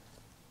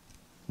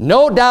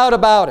 No doubt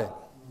about it.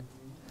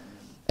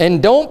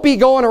 And don't be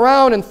going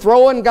around and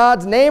throwing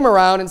God's name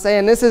around and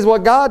saying, this is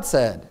what God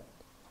said.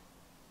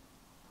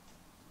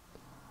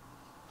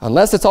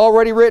 Unless it's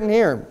already written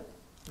here.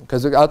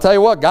 Because I'll tell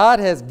you what, God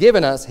has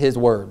given us his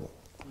word.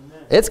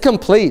 Amen. It's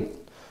complete.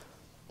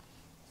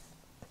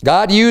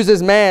 God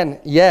uses man,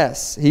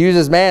 yes. He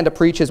uses man to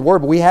preach his word,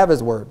 but we have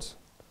his words.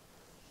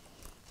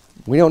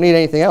 We don't need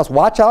anything else.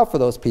 Watch out for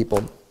those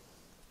people.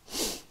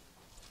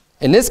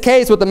 In this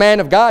case with the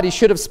man of God, he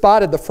should have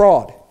spotted the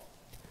fraud.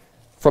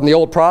 from the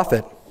old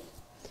prophet.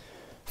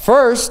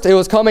 First, it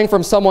was coming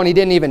from someone he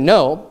didn't even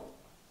know.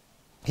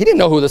 He didn't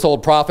know who this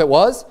old prophet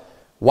was.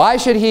 Why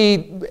should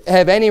he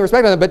have any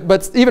respect for him?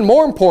 But even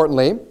more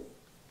importantly,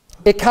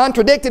 it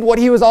contradicted what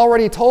he was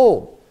already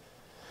told.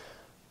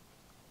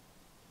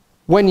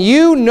 When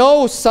you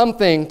know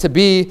something to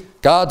be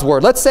God's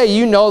word, let's say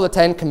you know the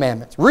 10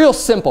 Commandments. Real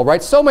simple,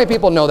 right? So many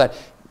people know that.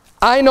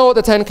 I know what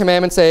the 10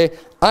 Commandments say.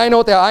 I know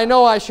what they are. I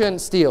know I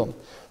shouldn't steal.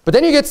 But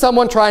then you get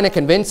someone trying to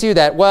convince you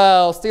that,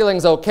 well,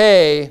 stealing's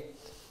okay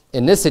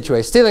in this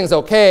situation. Stealing's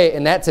okay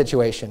in that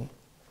situation.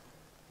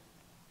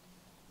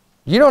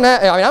 You don't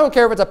have, I don't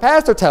care if it's a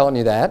pastor telling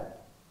you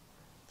that.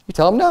 You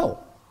tell them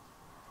no.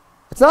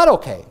 It's not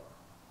okay.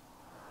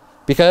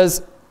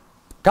 Because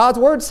God's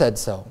word said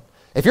so.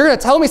 If you're going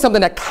to tell me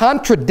something that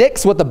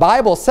contradicts what the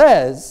Bible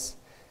says,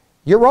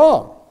 you're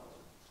wrong.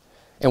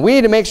 And we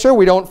need to make sure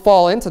we don't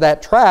fall into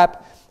that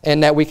trap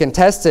and that we can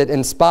test it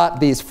and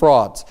spot these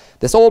frauds.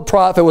 This old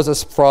prophet was a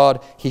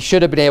fraud. He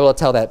should have been able to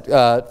tell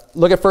that.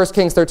 Look at 1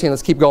 Kings 13.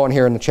 Let's keep going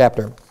here in the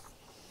chapter.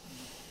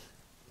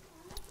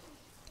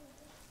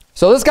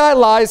 So this guy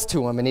lies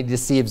to him and he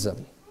deceives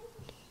him.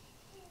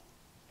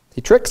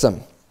 He tricks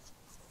him.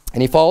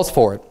 And he falls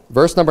for it.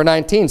 Verse number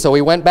 19, so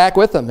he went back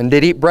with him and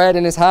did eat bread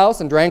in his house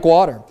and drank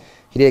water.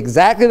 He did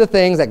exactly the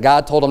things that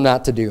God told him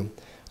not to do.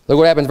 Look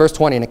what happens, verse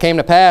 20. And it came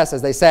to pass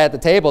as they sat at the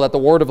table that the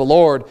word of the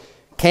Lord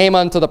came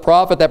unto the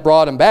prophet that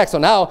brought him back. So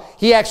now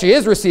he actually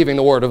is receiving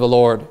the word of the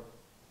Lord.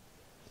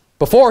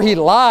 Before he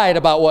lied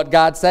about what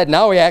God said,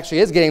 now he actually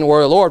is getting the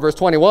word of the Lord. Verse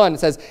 21, it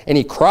says, and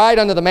he cried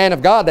unto the man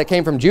of God that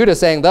came from Judah,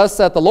 saying, thus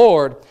saith the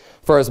Lord,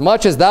 for as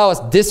much as thou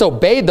hast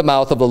disobeyed the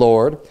mouth of the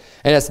Lord,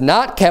 and hast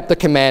not kept the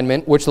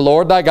commandment which the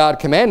Lord thy God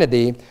commanded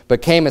thee,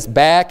 but camest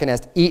back and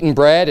hast eaten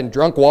bread and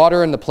drunk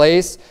water in the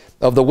place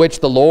of the which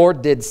the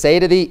Lord did say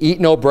to thee, eat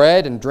no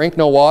bread and drink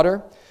no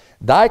water,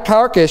 thy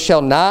carcass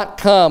shall not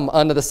come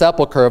unto the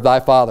sepulchre of thy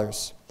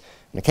fathers.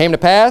 And it came to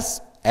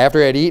pass, after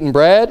he had eaten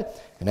bread,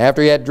 and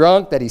after he had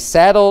drunk, that he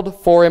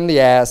saddled for him the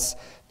ass,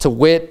 to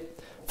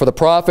wit, for the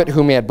prophet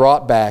whom he had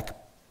brought back.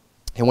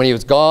 And when he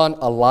was gone,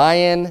 a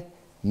lion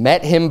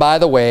met him by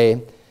the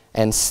way,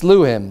 and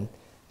slew him,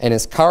 and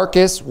his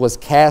carcass was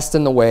cast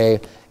in the way,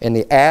 and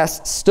the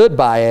ass stood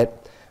by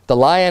it. The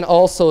lion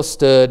also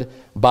stood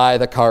by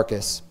the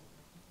carcass.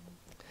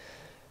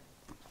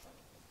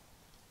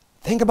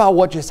 Think about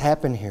what just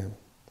happened here.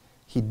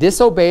 He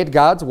disobeyed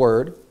God's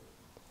word.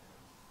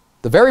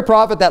 The very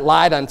prophet that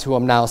lied unto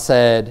him now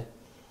said,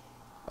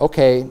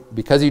 okay,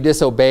 because you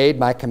disobeyed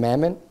my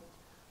commandment,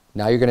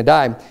 now you're going to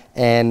die.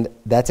 And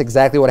that's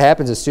exactly what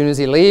happens. As soon as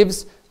he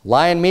leaves,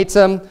 lion meets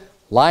him,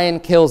 lion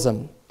kills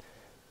him.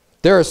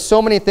 There are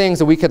so many things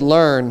that we could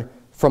learn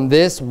from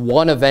this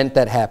one event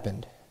that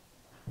happened.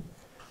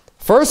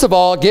 First of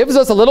all, it gives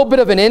us a little bit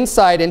of an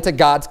insight into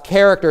God's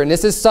character. And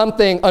this is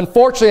something,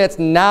 unfortunately, that's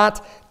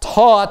not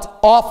taught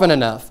often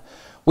enough.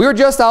 We were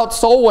just out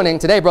soul winning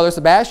today, Brother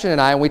Sebastian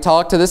and I, and we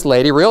talked to this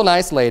lady, real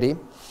nice lady.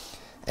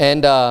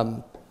 And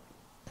I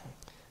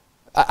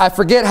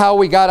forget how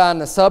we got on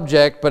the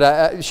subject,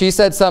 but she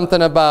said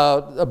something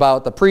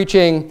about the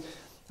preaching,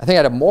 I think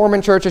at a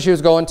Mormon church that she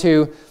was going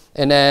to.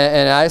 And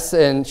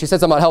she said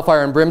something about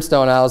hellfire and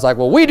brimstone. And I was like,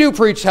 well, we do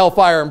preach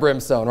hellfire and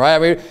brimstone, right? I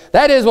mean,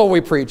 that is what we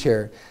preach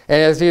here.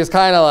 And she was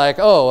kind of like,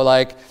 oh,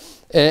 like,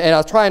 and I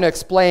was trying to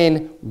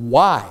explain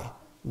why.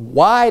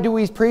 Why do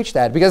we preach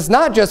that? Because it's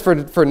not just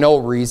for no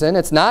reason.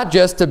 It's not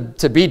just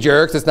to be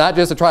jerks. It's not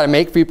just to try to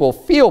make people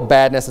feel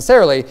bad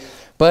necessarily.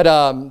 But,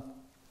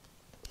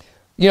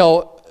 you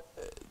know,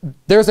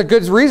 there's a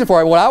good reason for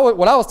it. What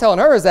I was telling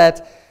her is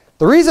that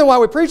the reason why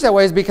we preach that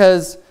way is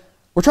because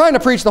we're trying to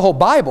preach the whole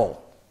Bible.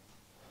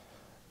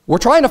 We're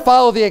trying to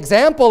follow the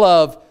example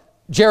of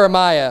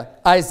Jeremiah,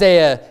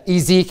 Isaiah,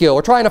 Ezekiel.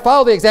 We're trying to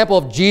follow the example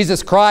of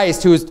Jesus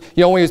Christ, who's,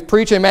 you know, when he was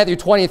preaching in Matthew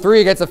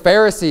 23 against the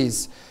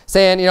Pharisees,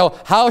 saying, you know,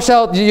 how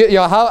shall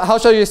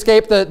you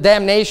escape the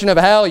damnation of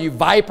hell, you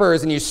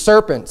vipers and you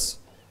serpents?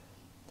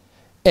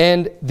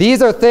 And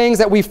these are things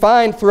that we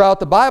find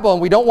throughout the Bible,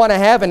 and we don't want to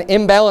have an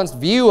imbalanced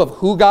view of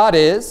who God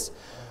is.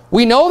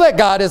 We know that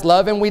God is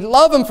love, and we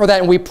love him for that,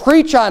 and we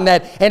preach on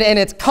that, and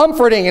it's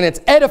comforting, and it's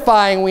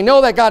edifying. We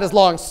know that God is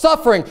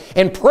long-suffering,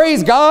 and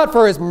praise God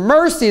for his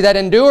mercy that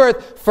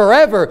endureth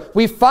forever.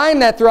 We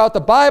find that throughout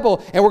the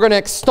Bible, and we're going to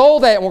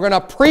extol that, and we're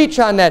going to preach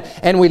on that,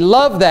 and we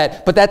love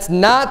that. But that's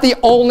not the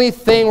only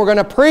thing we're going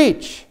to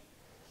preach.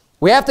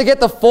 We have to get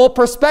the full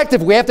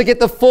perspective. We have to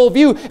get the full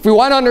view. If we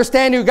want to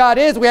understand who God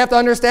is, we have to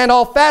understand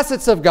all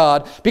facets of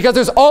God, because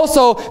there's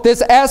also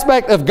this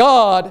aspect of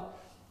God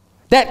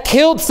that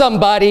killed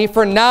somebody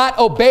for not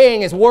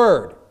obeying his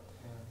word.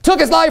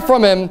 Took his life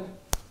from him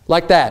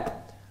like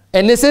that.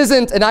 And this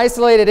isn't an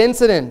isolated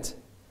incident.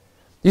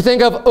 You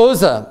think of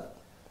Uzzah,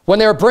 when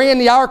they were bringing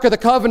the Ark of the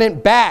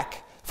Covenant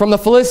back from the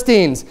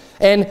Philistines.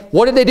 And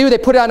what did they do? They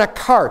put it on a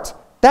cart.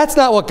 That's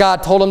not what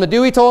God told them to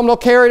do. He told them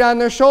to carry it on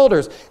their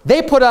shoulders.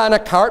 They put it on a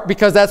cart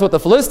because that's what the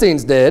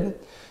Philistines did.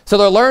 So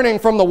they're learning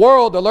from the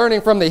world. They're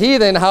learning from the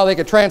heathen how they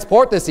could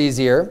transport this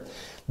easier.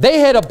 They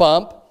hit a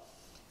bump.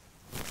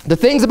 the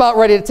thing's about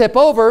ready to tip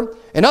over,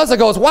 and Uzzah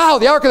goes, wow,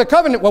 the Ark of the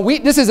Covenant, well,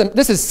 this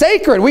is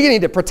sacred. We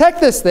need to protect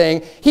this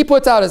thing. He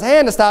puts out his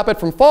hand to stop it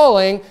from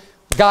falling.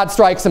 God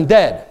strikes him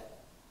dead.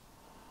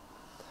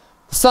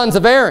 The sons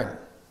of Aaron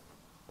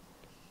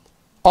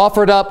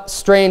offered up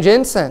strange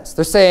incense.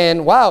 They're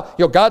saying, wow,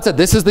 God said,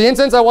 this is the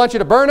incense I want you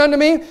to burn unto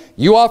me.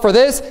 You offer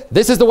this.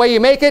 This is the way you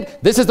make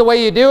it. This is the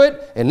way you do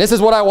it. And this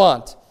is what I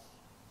want.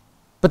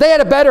 But they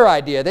had a better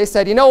idea. They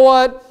said, you know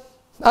what?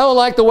 I don't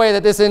like the way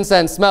that this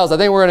incense smells. I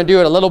think we're going to do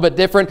it a little bit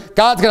different.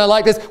 God's going to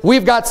like this.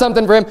 We've got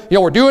something for him.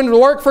 We're doing the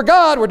work for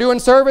God. We're doing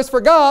service for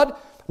God.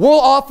 We'll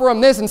offer him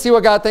this and see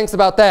what God thinks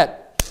about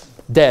that.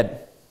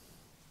 Dead.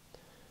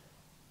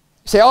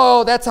 You say,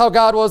 oh, that's how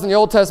God was in the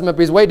Old Testament,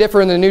 but he's way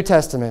different in the New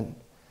Testament.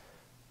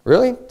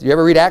 Really? Do you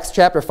ever read Acts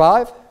chapter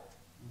 5?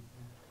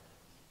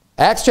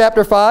 Acts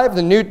chapter 5,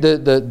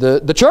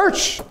 the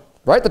church,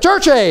 right? The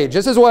church age.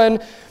 This is when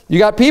you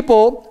got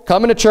people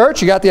coming to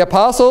church. You got the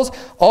apostles.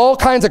 All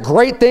kinds of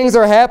great things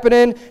are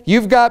happening.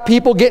 You've got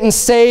people getting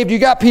saved. You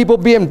got people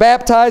being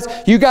baptized.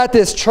 You got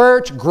this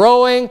church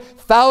growing.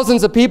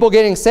 Thousands of people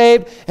getting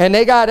saved. And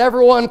they got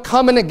everyone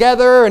coming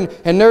together.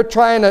 And they're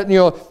trying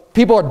to,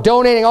 people are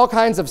donating all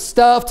kinds of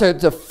stuff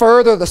to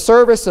further the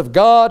service of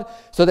God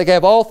so they can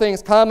have all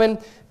things common.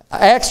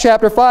 Acts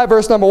chapter 5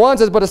 verse number 1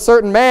 says, but a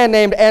certain man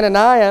named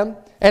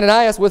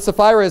Ananias with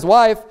Sapphira his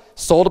wife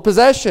sold a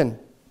possession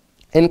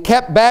and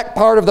kept back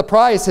part of the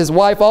price, his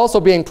wife also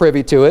being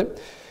privy to it,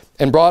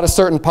 and brought a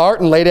certain part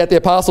and laid it at the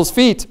apostles'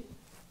 feet.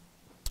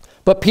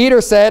 But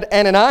Peter said,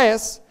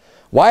 Ananias,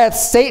 why hath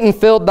Satan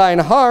filled thine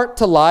heart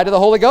to lie to the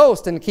Holy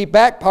Ghost and keep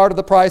back part of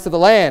the price of the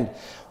land?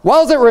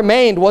 Whiles it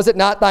remained, was it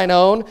not thine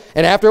own?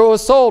 And after it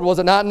was sold, was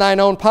it not in thine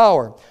own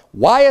power?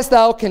 Why hast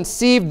thou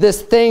conceived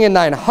this thing in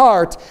thine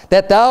heart,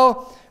 that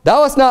thou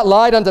hast not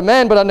lied unto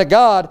men, but unto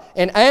God?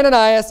 And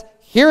Ananias,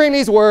 hearing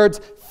these words,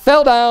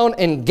 fell down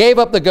and gave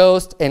up the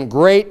ghost, and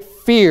great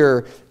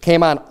fear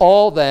came on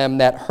all them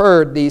that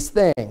heard these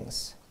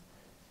things.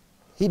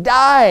 He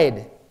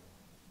died.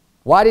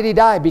 Why did he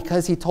die?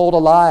 Because he told a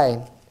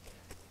lie.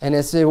 And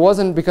it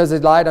wasn't because he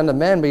lied unto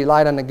men, but he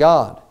lied unto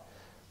God.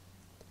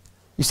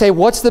 You say,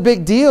 what's the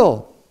big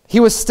deal? He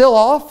was still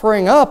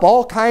offering up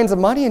all kinds of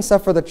money and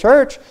stuff for the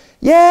church.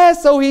 Yeah,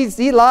 so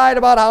he lied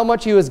about how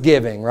much he was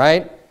giving,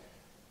 right?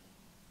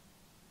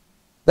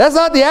 That's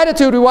not the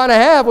attitude we want to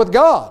have with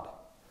God.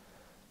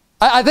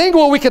 I think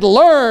what we could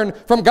learn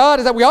from God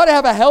is that we ought to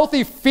have a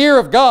healthy fear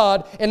of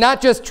God and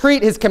not just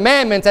treat his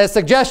commandments as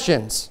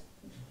suggestions.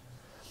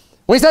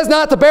 When he says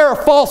not to bear a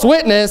false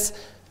witness,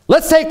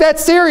 let's take that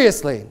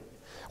seriously.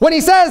 When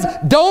he says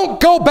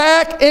don't go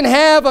back and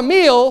have a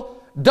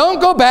meal, don't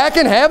go back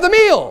and have the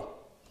meal.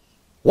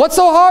 What's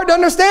so hard to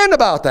understand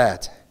about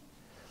that?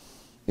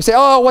 You say,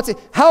 oh,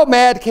 how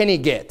mad can he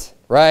get,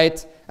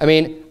 right? I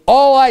mean,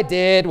 all I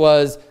did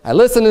was I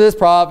listened to this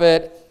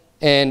prophet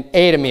and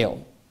ate a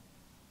meal.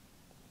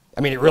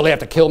 I mean, you really have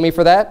to kill me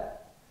for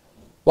that?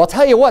 Well, I'll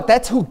tell you what,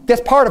 that's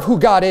part of who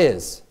God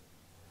is.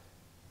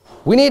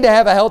 We need to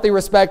have a healthy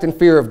respect and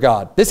fear of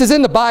God. This is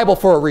in the Bible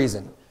for a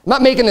reason. I'm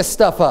not making this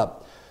stuff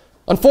up.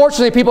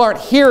 Unfortunately, people aren't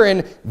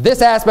hearing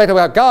this aspect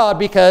about God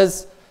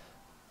because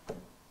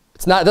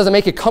it doesn't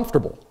make you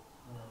comfortable.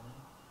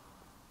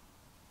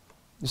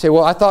 You say,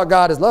 well, I thought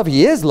God is love.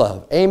 He is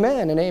love.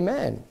 Amen and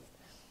amen.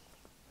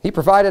 He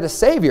provided a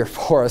Savior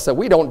for us that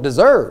we don't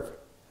deserve.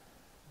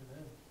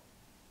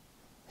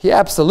 He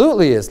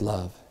absolutely is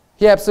love.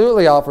 He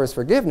absolutely offers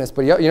forgiveness.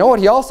 But you know what?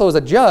 He also is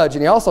a judge,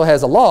 and he also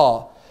has a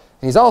law.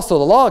 And he's also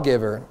the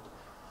lawgiver.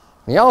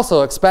 And he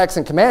also expects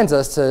and commands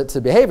us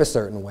to behave a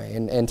certain way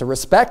and to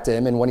respect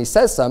him. And when he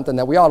says something,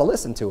 that we ought to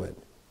listen to it.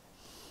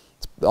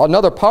 It's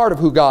another part of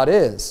who God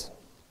is.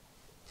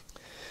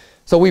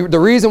 So the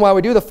reason why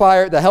we do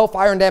the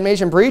hellfire and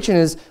damnation preaching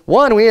is,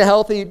 one, we need a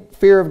healthy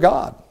fear of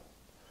God.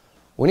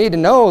 We need to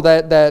know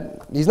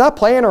that he's not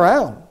playing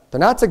around. They're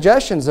not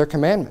suggestions, they're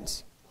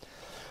commandments.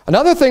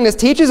 Another thing this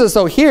teaches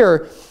us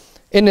here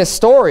in this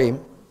story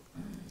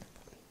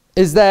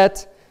is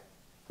that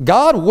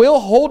God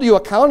will hold you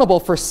accountable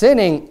for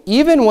sinning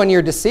even when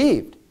you're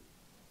deceived.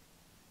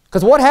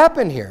 Because what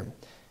happened here?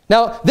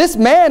 Now, this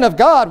man of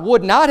God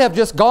would not have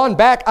just gone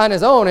back on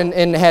his own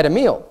and had a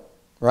meal,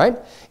 right?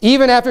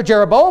 Even after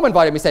Jeroboam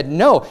invited him, he said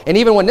no. And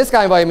even when this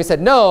guy invited him, he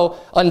said no,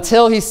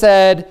 until he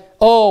said,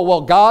 oh,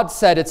 well, God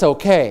said it's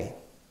okay.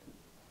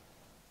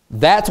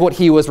 That's what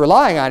he was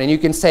relying on. And you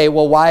can say,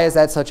 well, why is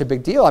that such a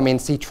big deal? I mean,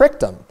 he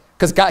tricked him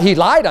because he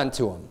lied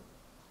unto him,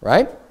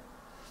 right?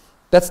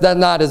 That's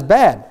not as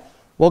bad.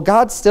 Well,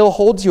 God still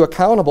holds you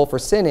accountable for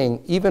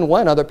sinning even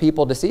when other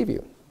people deceive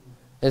you.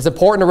 It's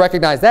important to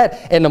recognize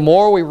that. And the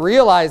more we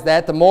realize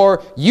that, the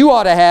more you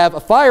ought to have a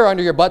fire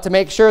under your butt to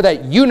make sure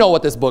that you know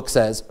what this book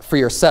says for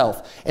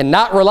yourself and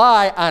not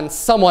rely on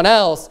someone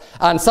else,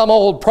 on some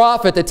old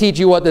prophet to teach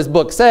you what this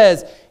book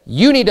says.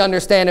 You need to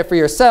understand it for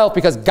yourself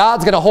because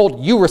God's going to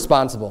hold you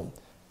responsible.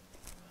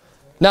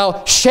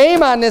 Now,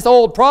 shame on this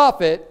old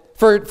prophet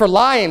for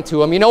lying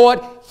to him. You know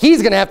what?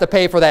 He's going to have to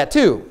pay for that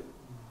too.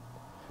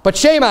 But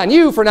shame on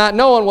you for not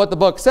knowing what the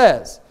book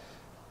says.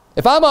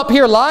 If I'm up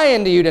here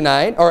lying to you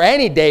tonight, or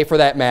any day for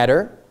that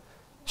matter,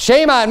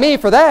 shame on me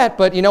for that,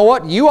 but you know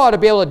what? You ought to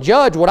be able to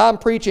judge what I'm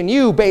preaching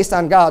you based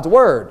on God's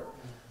word.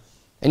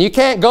 And you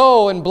can't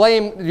go and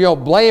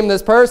blame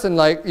this person,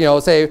 like,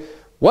 say,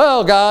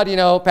 well, God,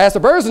 Pastor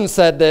Berzins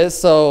said this,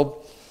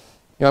 so,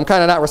 I'm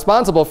kind of not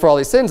responsible for all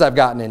these sins I've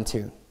gotten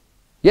into.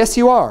 Yes,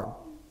 you are.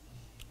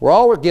 We're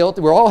all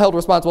guilty. We're all held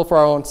responsible for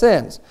our own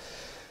sins.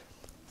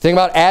 Think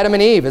about Adam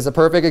and Eve is a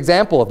perfect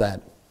example of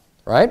that,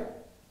 right?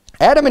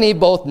 Adam and Eve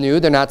both knew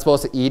they're not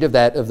supposed to eat of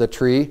the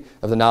tree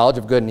of the knowledge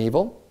of good and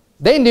evil.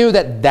 They knew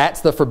that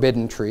that's the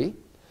forbidden tree.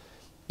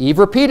 Eve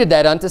repeated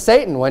that unto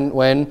Satan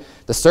when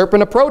the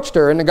serpent approached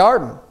her in the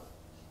garden.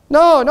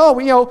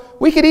 No,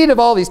 we could eat of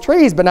all these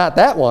trees, but not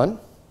that one.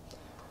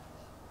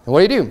 And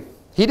what did he do?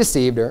 He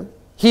deceived her.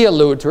 He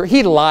alluded to her.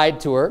 He lied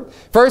to her.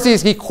 First,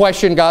 he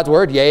questioned God's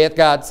word. Yea, hath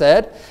God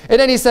said. And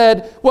then he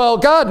said, well,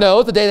 God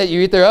knows the day that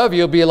you eat thereof,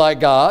 you'll be like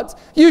gods.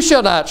 You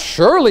shall not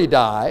surely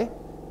die.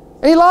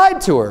 And he lied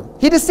to her.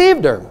 He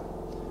deceived her.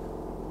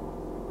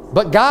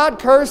 But God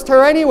cursed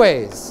her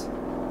anyways,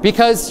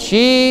 because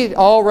she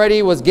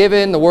already was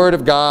given the word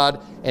of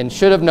God and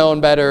should have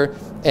known better.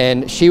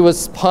 And she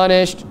was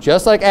punished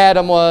just like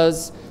Adam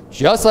was,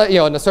 just like,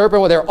 and the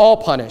serpent, they're all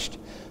punished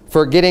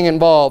for getting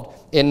involved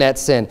in that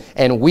sin.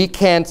 And we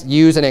can't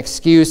use an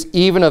excuse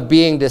even of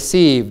being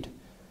deceived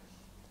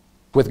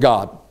with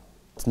God.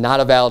 It's not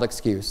a valid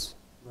excuse.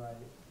 Right.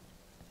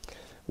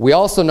 We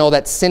also know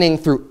that sinning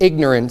through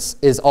ignorance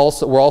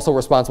we're also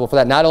responsible for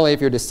that. Not only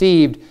if you're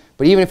deceived,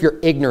 but even if you're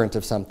ignorant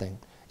of something.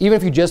 Even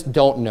if you just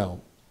don't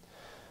know.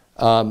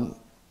 I'm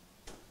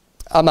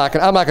not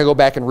gonna go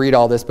back and read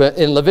all this, but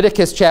in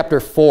Leviticus chapter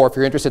 4, if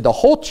you're interested, the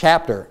whole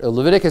chapter,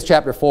 Leviticus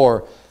chapter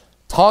 4,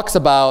 talks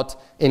about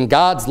in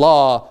God's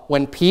law,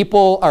 when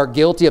people are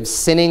guilty of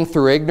sinning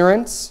through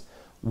ignorance,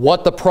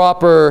 what the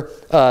proper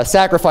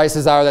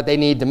sacrifices are that they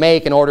need to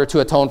make in order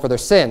to atone for their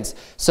sins.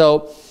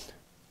 So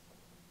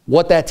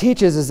what that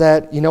teaches is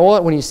that,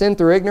 when you sin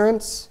through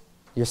ignorance,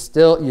 you're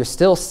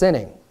still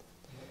sinning.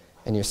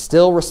 And you're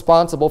still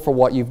responsible for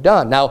what you've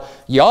done. Now,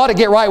 you ought to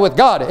get right with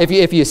God.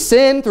 If you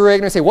sin through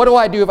ignorance, say, what do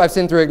I do if I've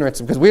sinned through ignorance?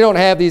 Because we don't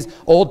have these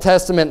Old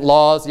Testament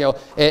laws,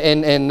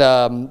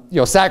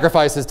 and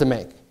sacrifices to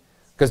make.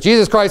 Because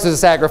Jesus Christ is a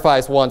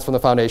sacrifice once from the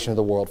foundation of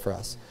the world for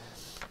us.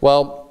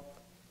 Well,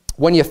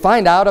 when you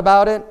find out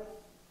about it,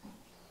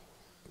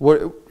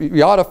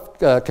 you ought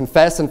to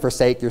confess and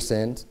forsake your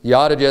sins. You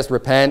ought to just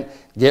repent,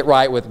 get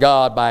right with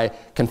God by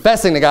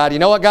confessing to God, you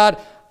know what, God?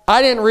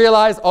 I didn't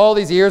realize all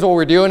these years what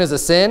we're doing is a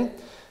sin.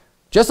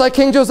 Just like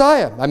King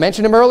Josiah. I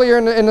mentioned him earlier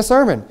in the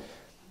sermon.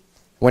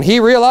 When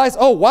he realized,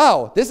 oh,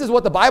 wow, this is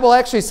what the Bible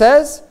actually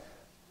says.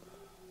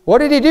 What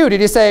did he do?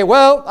 Did he say,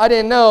 well, I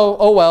didn't know,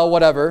 oh, well,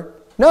 whatever.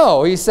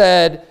 No, he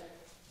said,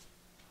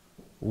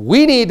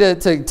 we need to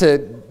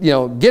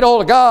get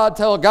hold of God,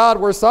 tell God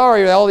we're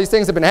sorry, all these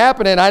things have been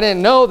happening. I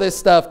didn't know this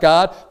stuff,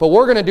 God, but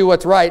we're going to do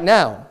what's right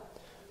now.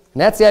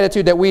 And that's the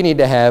attitude that we need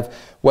to have,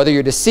 whether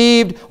you're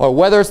deceived or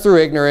whether it's through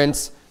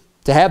ignorance,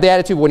 to have the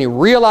attitude when you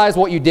realize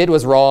what you did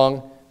was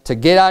wrong, to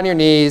get on your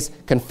knees,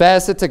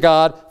 confess it to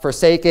God,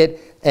 forsake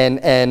it,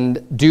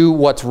 and do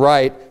what's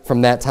right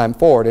from that time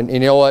forward. And you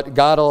know what?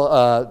 God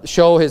will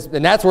show his,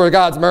 and that's where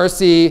God's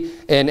mercy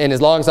and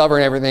his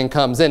long-suffering and everything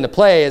comes into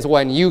play, is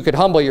when you could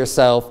humble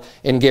yourself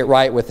and get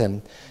right with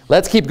him.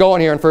 Let's keep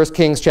going here in 1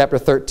 Kings chapter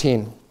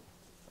 13.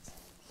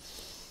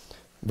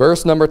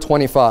 Verse number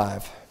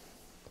 25.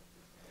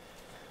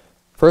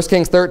 1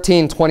 Kings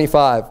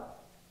 13:25.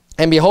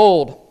 And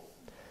behold,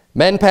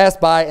 men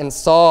passed by and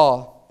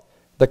saw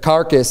the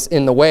carcass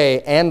in the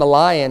way, and the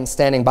lion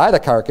standing by the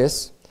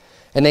carcass.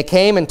 And they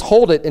came and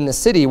told it in the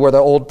city where the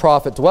old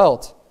prophet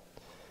dwelt.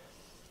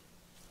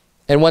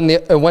 And when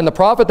the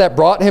prophet that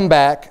brought him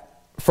back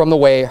from the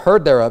way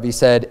heard thereof, he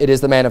said, it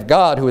is the man of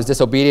God who is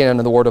disobedient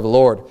unto the word of the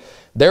Lord.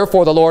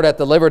 Therefore the Lord hath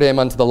delivered him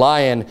unto the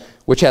lion,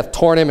 which hath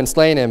torn him and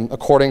slain him,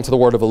 according to the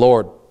word of the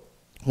Lord,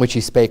 which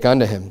he spake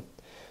unto him.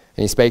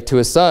 And he spake to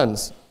his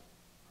sons,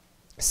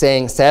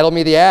 saying, saddle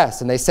me the ass.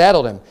 And they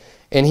saddled him.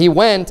 And he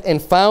went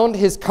and found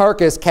his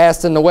carcass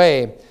cast in the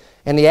way,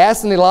 and the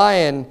ass and the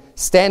lion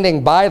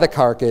standing by the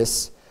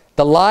carcass.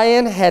 The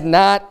lion had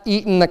not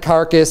eaten the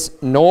carcass,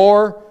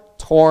 nor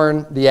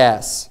torn the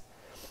ass.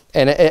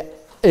 And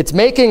it's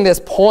making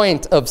this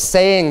point of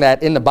saying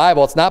that in the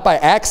Bible. It's not by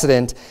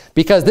accident,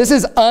 because this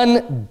is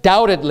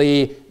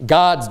undoubtedly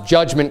God's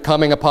judgment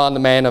coming upon the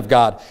man of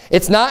God.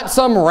 It's not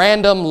some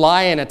random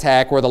lion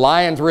attack where the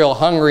lion's real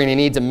hungry and he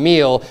needs a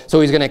meal,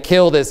 so he's going to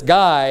kill this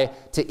guy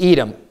to eat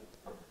him.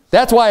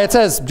 That's why it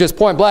says just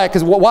point blank,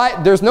 because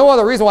there's no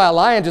other reason why a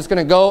lion is just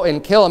going to go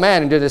and kill a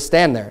man and just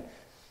stand there.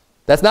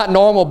 That's not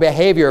normal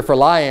behavior for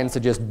lions to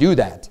just do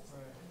that.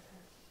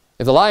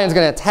 If the lion's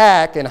going to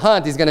attack and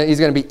hunt, he's going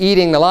to be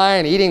eating the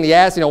lion, eating the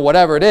ass,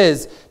 whatever it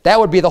is. That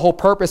would be the whole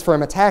purpose for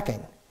him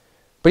attacking.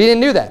 But he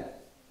didn't do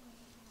that.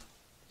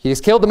 He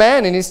just killed the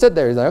man and he stood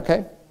there. He's like,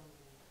 okay.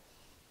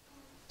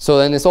 So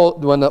then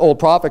when the old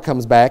prophet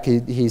comes back,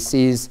 he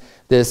sees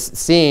this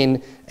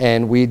scene,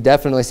 and we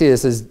definitely see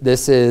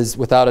this is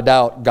without a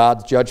doubt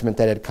God's judgment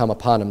that had come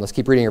upon him. Let's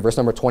keep reading here. Verse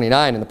number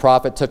 29. And the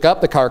prophet took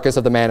up the carcass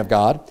of the man of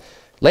God,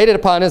 laid it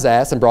upon his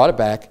ass, and brought it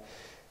back.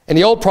 And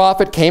the old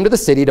prophet came to the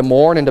city to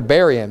mourn and to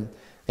bury him.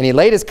 And he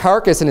laid his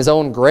carcass in his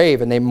own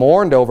grave, and they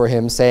mourned over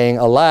him, saying,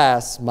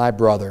 Alas, my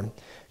brother.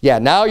 Yeah,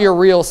 now you're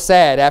real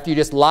sad after you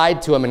just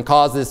lied to him and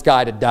caused this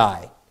guy to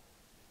die.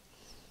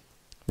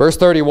 Verse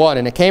 31,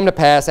 and it came to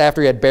pass after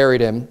he had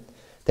buried him,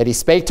 that he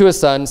spake to his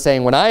son,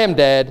 saying, When I am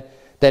dead,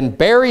 then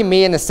bury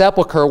me in the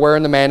sepulchre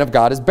wherein the man of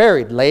God is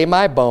buried. Lay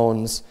my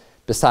bones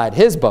beside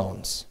his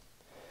bones.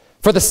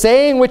 For the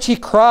saying which he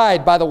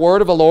cried by the word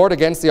of the Lord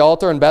against the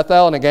altar in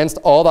Bethel and against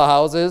all the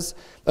houses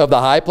of the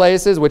high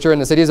places which are in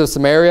the cities of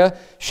Samaria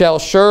shall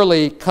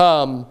surely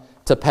come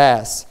to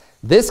pass.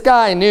 This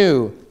guy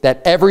knew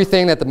that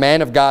everything that the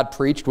man of God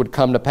preached would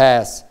come to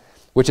pass,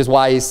 which is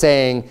why he's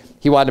saying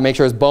he wanted to make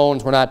sure his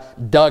bones were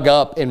not dug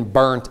up and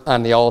burnt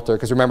on the altar.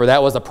 Because remember,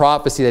 that was a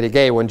prophecy that he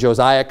gave. When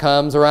Josiah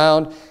comes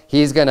around,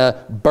 he's going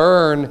to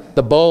burn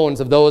the bones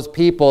of those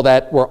people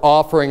that were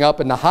offering up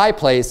in the high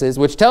places,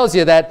 which tells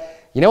you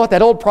that, you know what,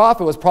 that old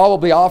prophet was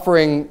probably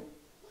offering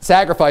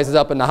sacrifices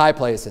up in the high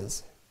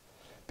places.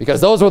 Because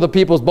those were the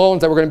people's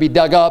bones that were going to be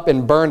dug up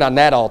and burned on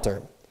that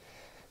altar.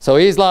 So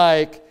he's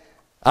like,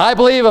 I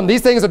believe him.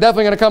 These things are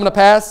definitely going to come to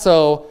pass,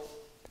 so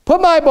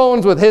put my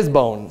bones with his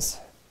bones.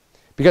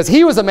 Because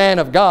he was a man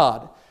of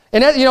God.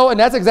 And that, and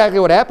that's exactly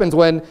what happens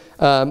when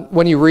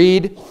you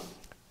read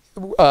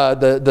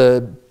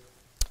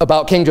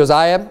about King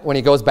Josiah, when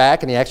he goes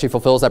back and he actually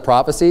fulfills that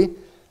prophecy.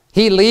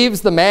 He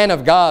leaves the man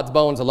of God's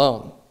bones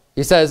alone.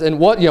 He says, and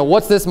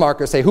what's this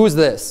marker say? Who's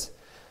this?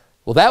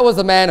 Well, that was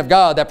the man of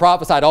God that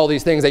prophesied all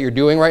these things that you're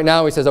doing right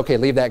now. He says, okay,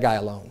 leave that guy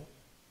alone.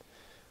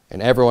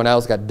 And everyone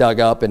else got dug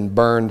up and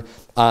burned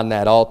on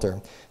that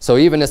altar. So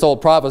even this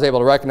old prophet was able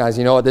to recognize,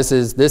 you know what, this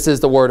is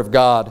the word of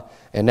God.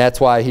 And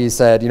that's why he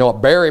said, you know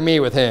what, bury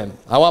me with him.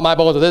 I want my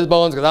bones with his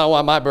bones because I don't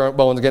want my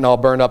bones getting all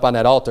burned up on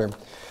that altar.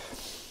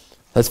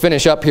 Let's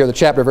finish up here the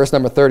chapter, verse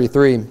number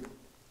 33.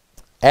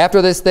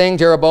 After this thing,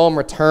 Jeroboam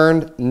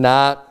returned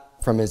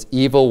not from his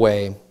evil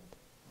way.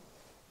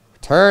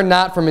 Returned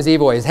not from his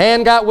evil way. His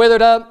hand got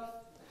withered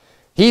up.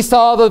 He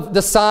saw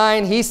the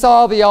sign. He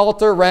saw the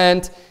altar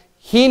rent.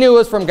 He knew it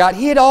was from God.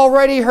 He had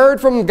already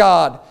heard from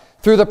God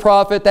through the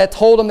prophet that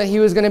told him that he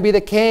was going to be the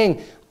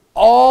king.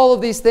 All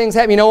of these things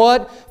happen. You know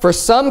what? For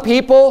some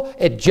people,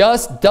 it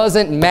just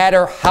doesn't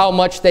matter how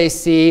much they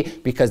see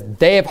because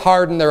they have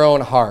hardened their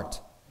own heart.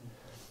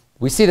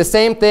 We see the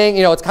same thing.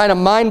 It's kind of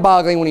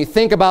mind-boggling when you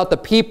think about the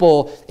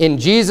people in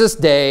Jesus'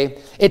 day.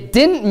 It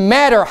didn't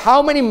matter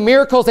how many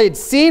miracles they'd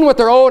seen with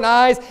their own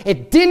eyes.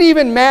 It didn't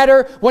even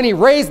matter when he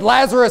raised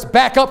Lazarus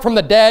back up from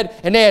the dead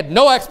and they had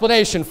no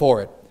explanation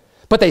for it.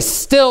 But they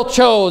still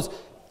chose,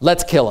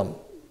 let's kill him.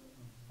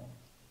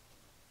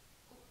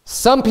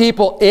 Some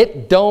people,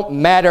 it don't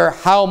matter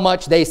how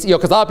much they see.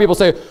 Because a lot of people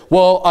say,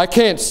 well, I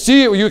can't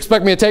see it. You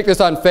expect me to take this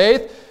on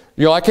faith?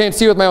 I can't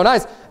see it with my own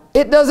eyes.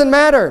 It doesn't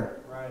matter.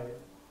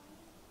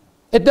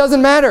 It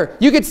doesn't matter.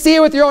 You could see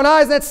it with your own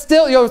eyes, and that's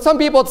still, some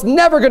people, it's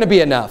never going to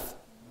be enough.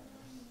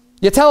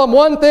 You tell them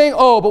one thing,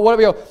 oh, but what,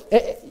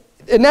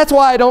 and that's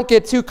why I don't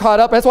get too caught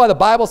up. That's why the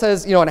Bible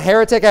says, a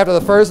heretic after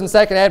the first and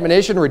second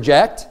admonition,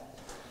 reject.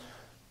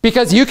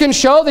 Because you can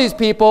show these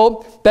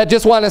people that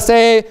just want to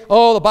say,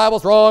 oh, the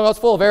Bible's wrong, it's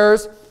full of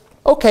errors.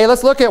 Okay,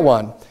 let's look at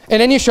one.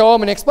 And then you show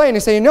them and explain. You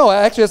say, no,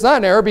 actually, it's not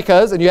an error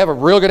because, and you have a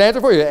real good answer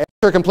for you.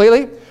 Answer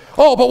completely.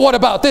 Oh, but what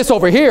about this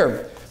over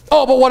here?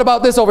 Oh, but what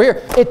about this over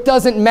here? It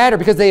doesn't matter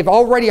because they've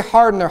already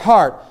hardened their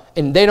heart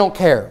and they don't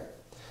care.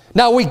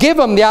 Now, we give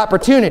them the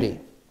opportunity,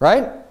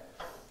 right?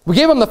 We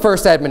give them the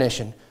first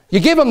admonition. You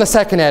give them the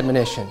second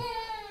admonition.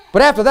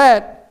 But after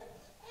that,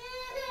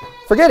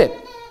 forget it.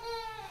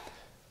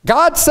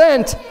 God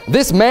sent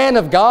this man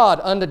of God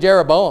unto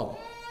Jeroboam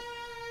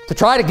to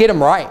try to get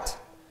him right,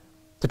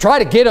 to try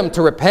to get him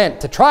to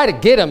repent, to try to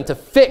get him to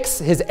fix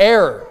his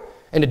error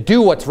and to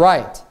do what's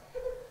right.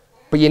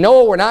 But you know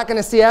what we're not going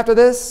to see after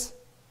this?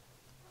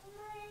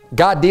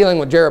 God dealing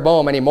with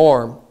Jeroboam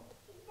anymore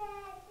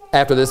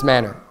after this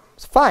manner.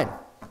 It's fine.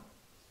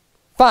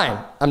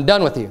 Fine. I'm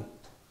done with you.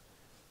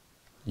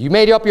 You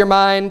made up your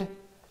mind.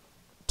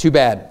 Too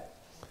bad.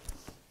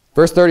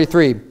 Verse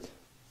 33.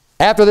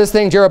 After this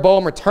thing,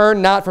 Jeroboam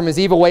returned not from his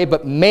evil way,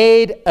 but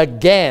made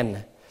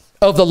again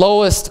of the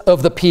lowest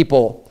of the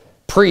people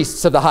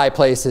priests of the high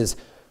places.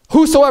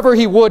 Whosoever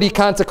he would, he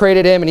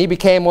consecrated him, and he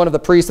became one of the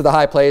priests of the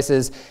high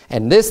places.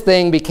 And this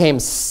thing became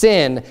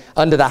sin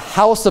unto the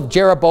house of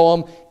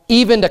Jeroboam,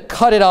 even to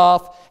cut it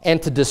off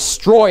and to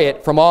destroy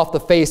it from off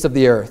the face of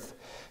the earth.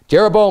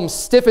 Jeroboam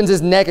stiffens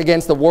his neck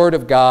against the word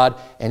of God,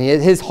 and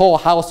his whole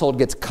household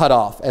gets cut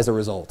off as a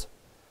result.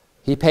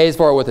 He pays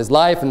for it with his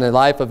life and the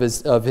life of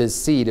his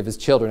seed, of his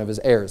children, of his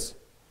heirs.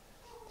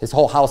 His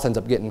whole house ends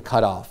up getting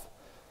cut off.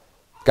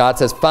 God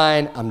says,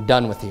 fine, I'm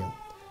done with you.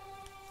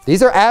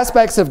 These are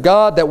aspects of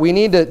God that we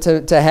need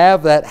to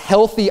have that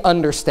healthy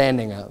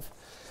understanding of.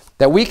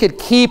 that we could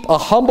keep a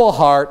humble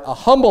heart, a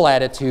humble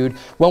attitude.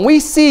 When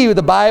we see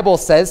the Bible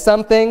says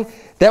something,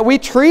 that we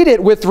treat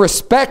it with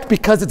respect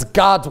because it's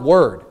God's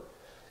word.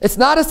 It's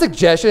not a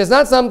suggestion. It's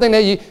not something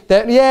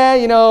yeah,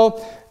 you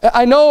know,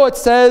 I know it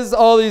says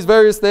all these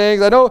various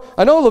things. I know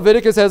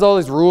Leviticus has all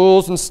these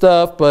rules and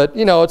stuff, but,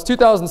 you know, it's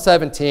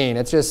 2017.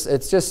 It's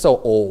just so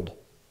old.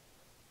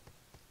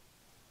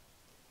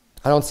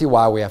 I don't see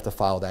why we have to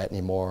follow that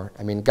anymore.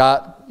 I mean,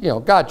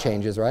 God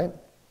changes, right?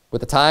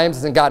 With the times.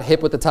 Isn't God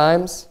hip with the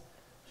times?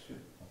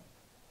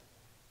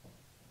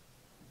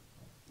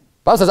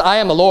 The Bible says, I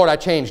am the Lord, I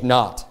change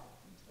not.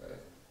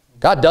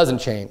 God doesn't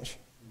change.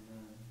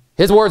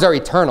 His words are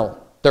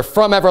eternal. They're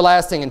from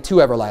everlasting and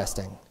to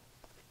everlasting.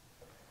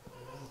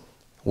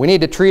 We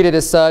need to treat it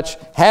as such.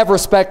 Have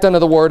respect unto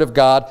the word of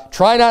God.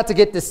 Try not to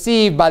get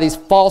deceived by these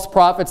false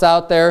prophets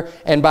out there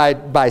and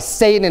by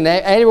Satan and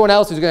anyone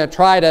else who's going to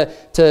try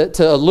to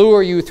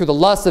allure you through the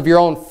lust of your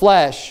own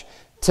flesh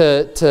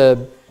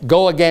to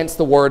go against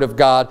the word of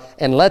God.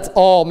 And let's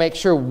all make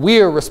sure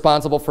we're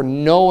responsible for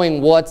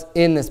knowing what's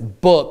in this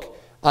book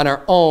on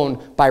our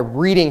own by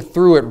reading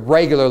through it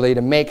regularly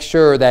to make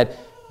sure that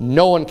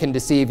no one can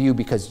deceive you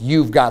because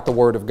you've got the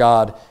word of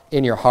God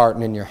in your heart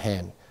and in your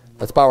hand.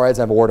 Let's bow our heads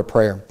and have a word of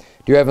prayer.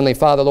 Dear Heavenly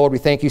Father, Lord, we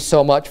thank you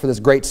so much for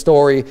this great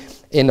story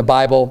in the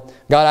Bible.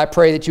 God, I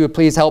pray that you would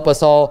please help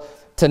us all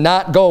to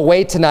not go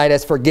away tonight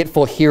as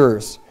forgetful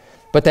hearers,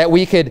 but that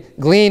we could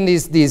glean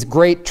these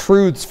great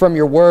truths from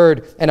your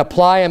word and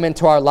apply them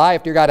into our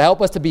life. Dear God,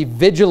 help us to be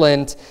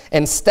vigilant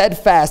and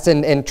steadfast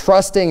and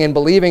trusting and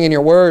believing in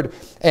your word,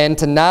 and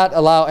to not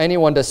allow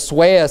anyone to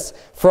sway us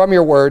from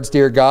your words,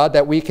 dear God,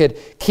 that we could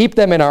keep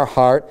them in our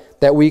heart,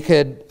 that we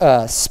could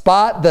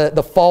spot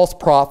the false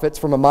prophets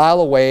from a mile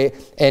away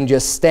and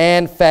just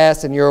stand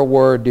fast in your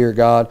word, dear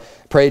God.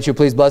 Pray that you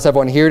please bless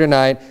everyone here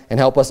tonight and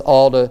help us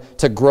all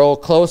to grow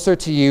closer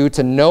to you,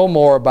 to know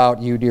more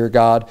about you, dear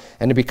God,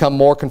 and to become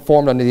more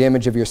conformed unto the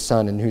image of your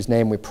Son, in whose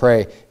name we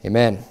pray.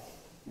 Amen.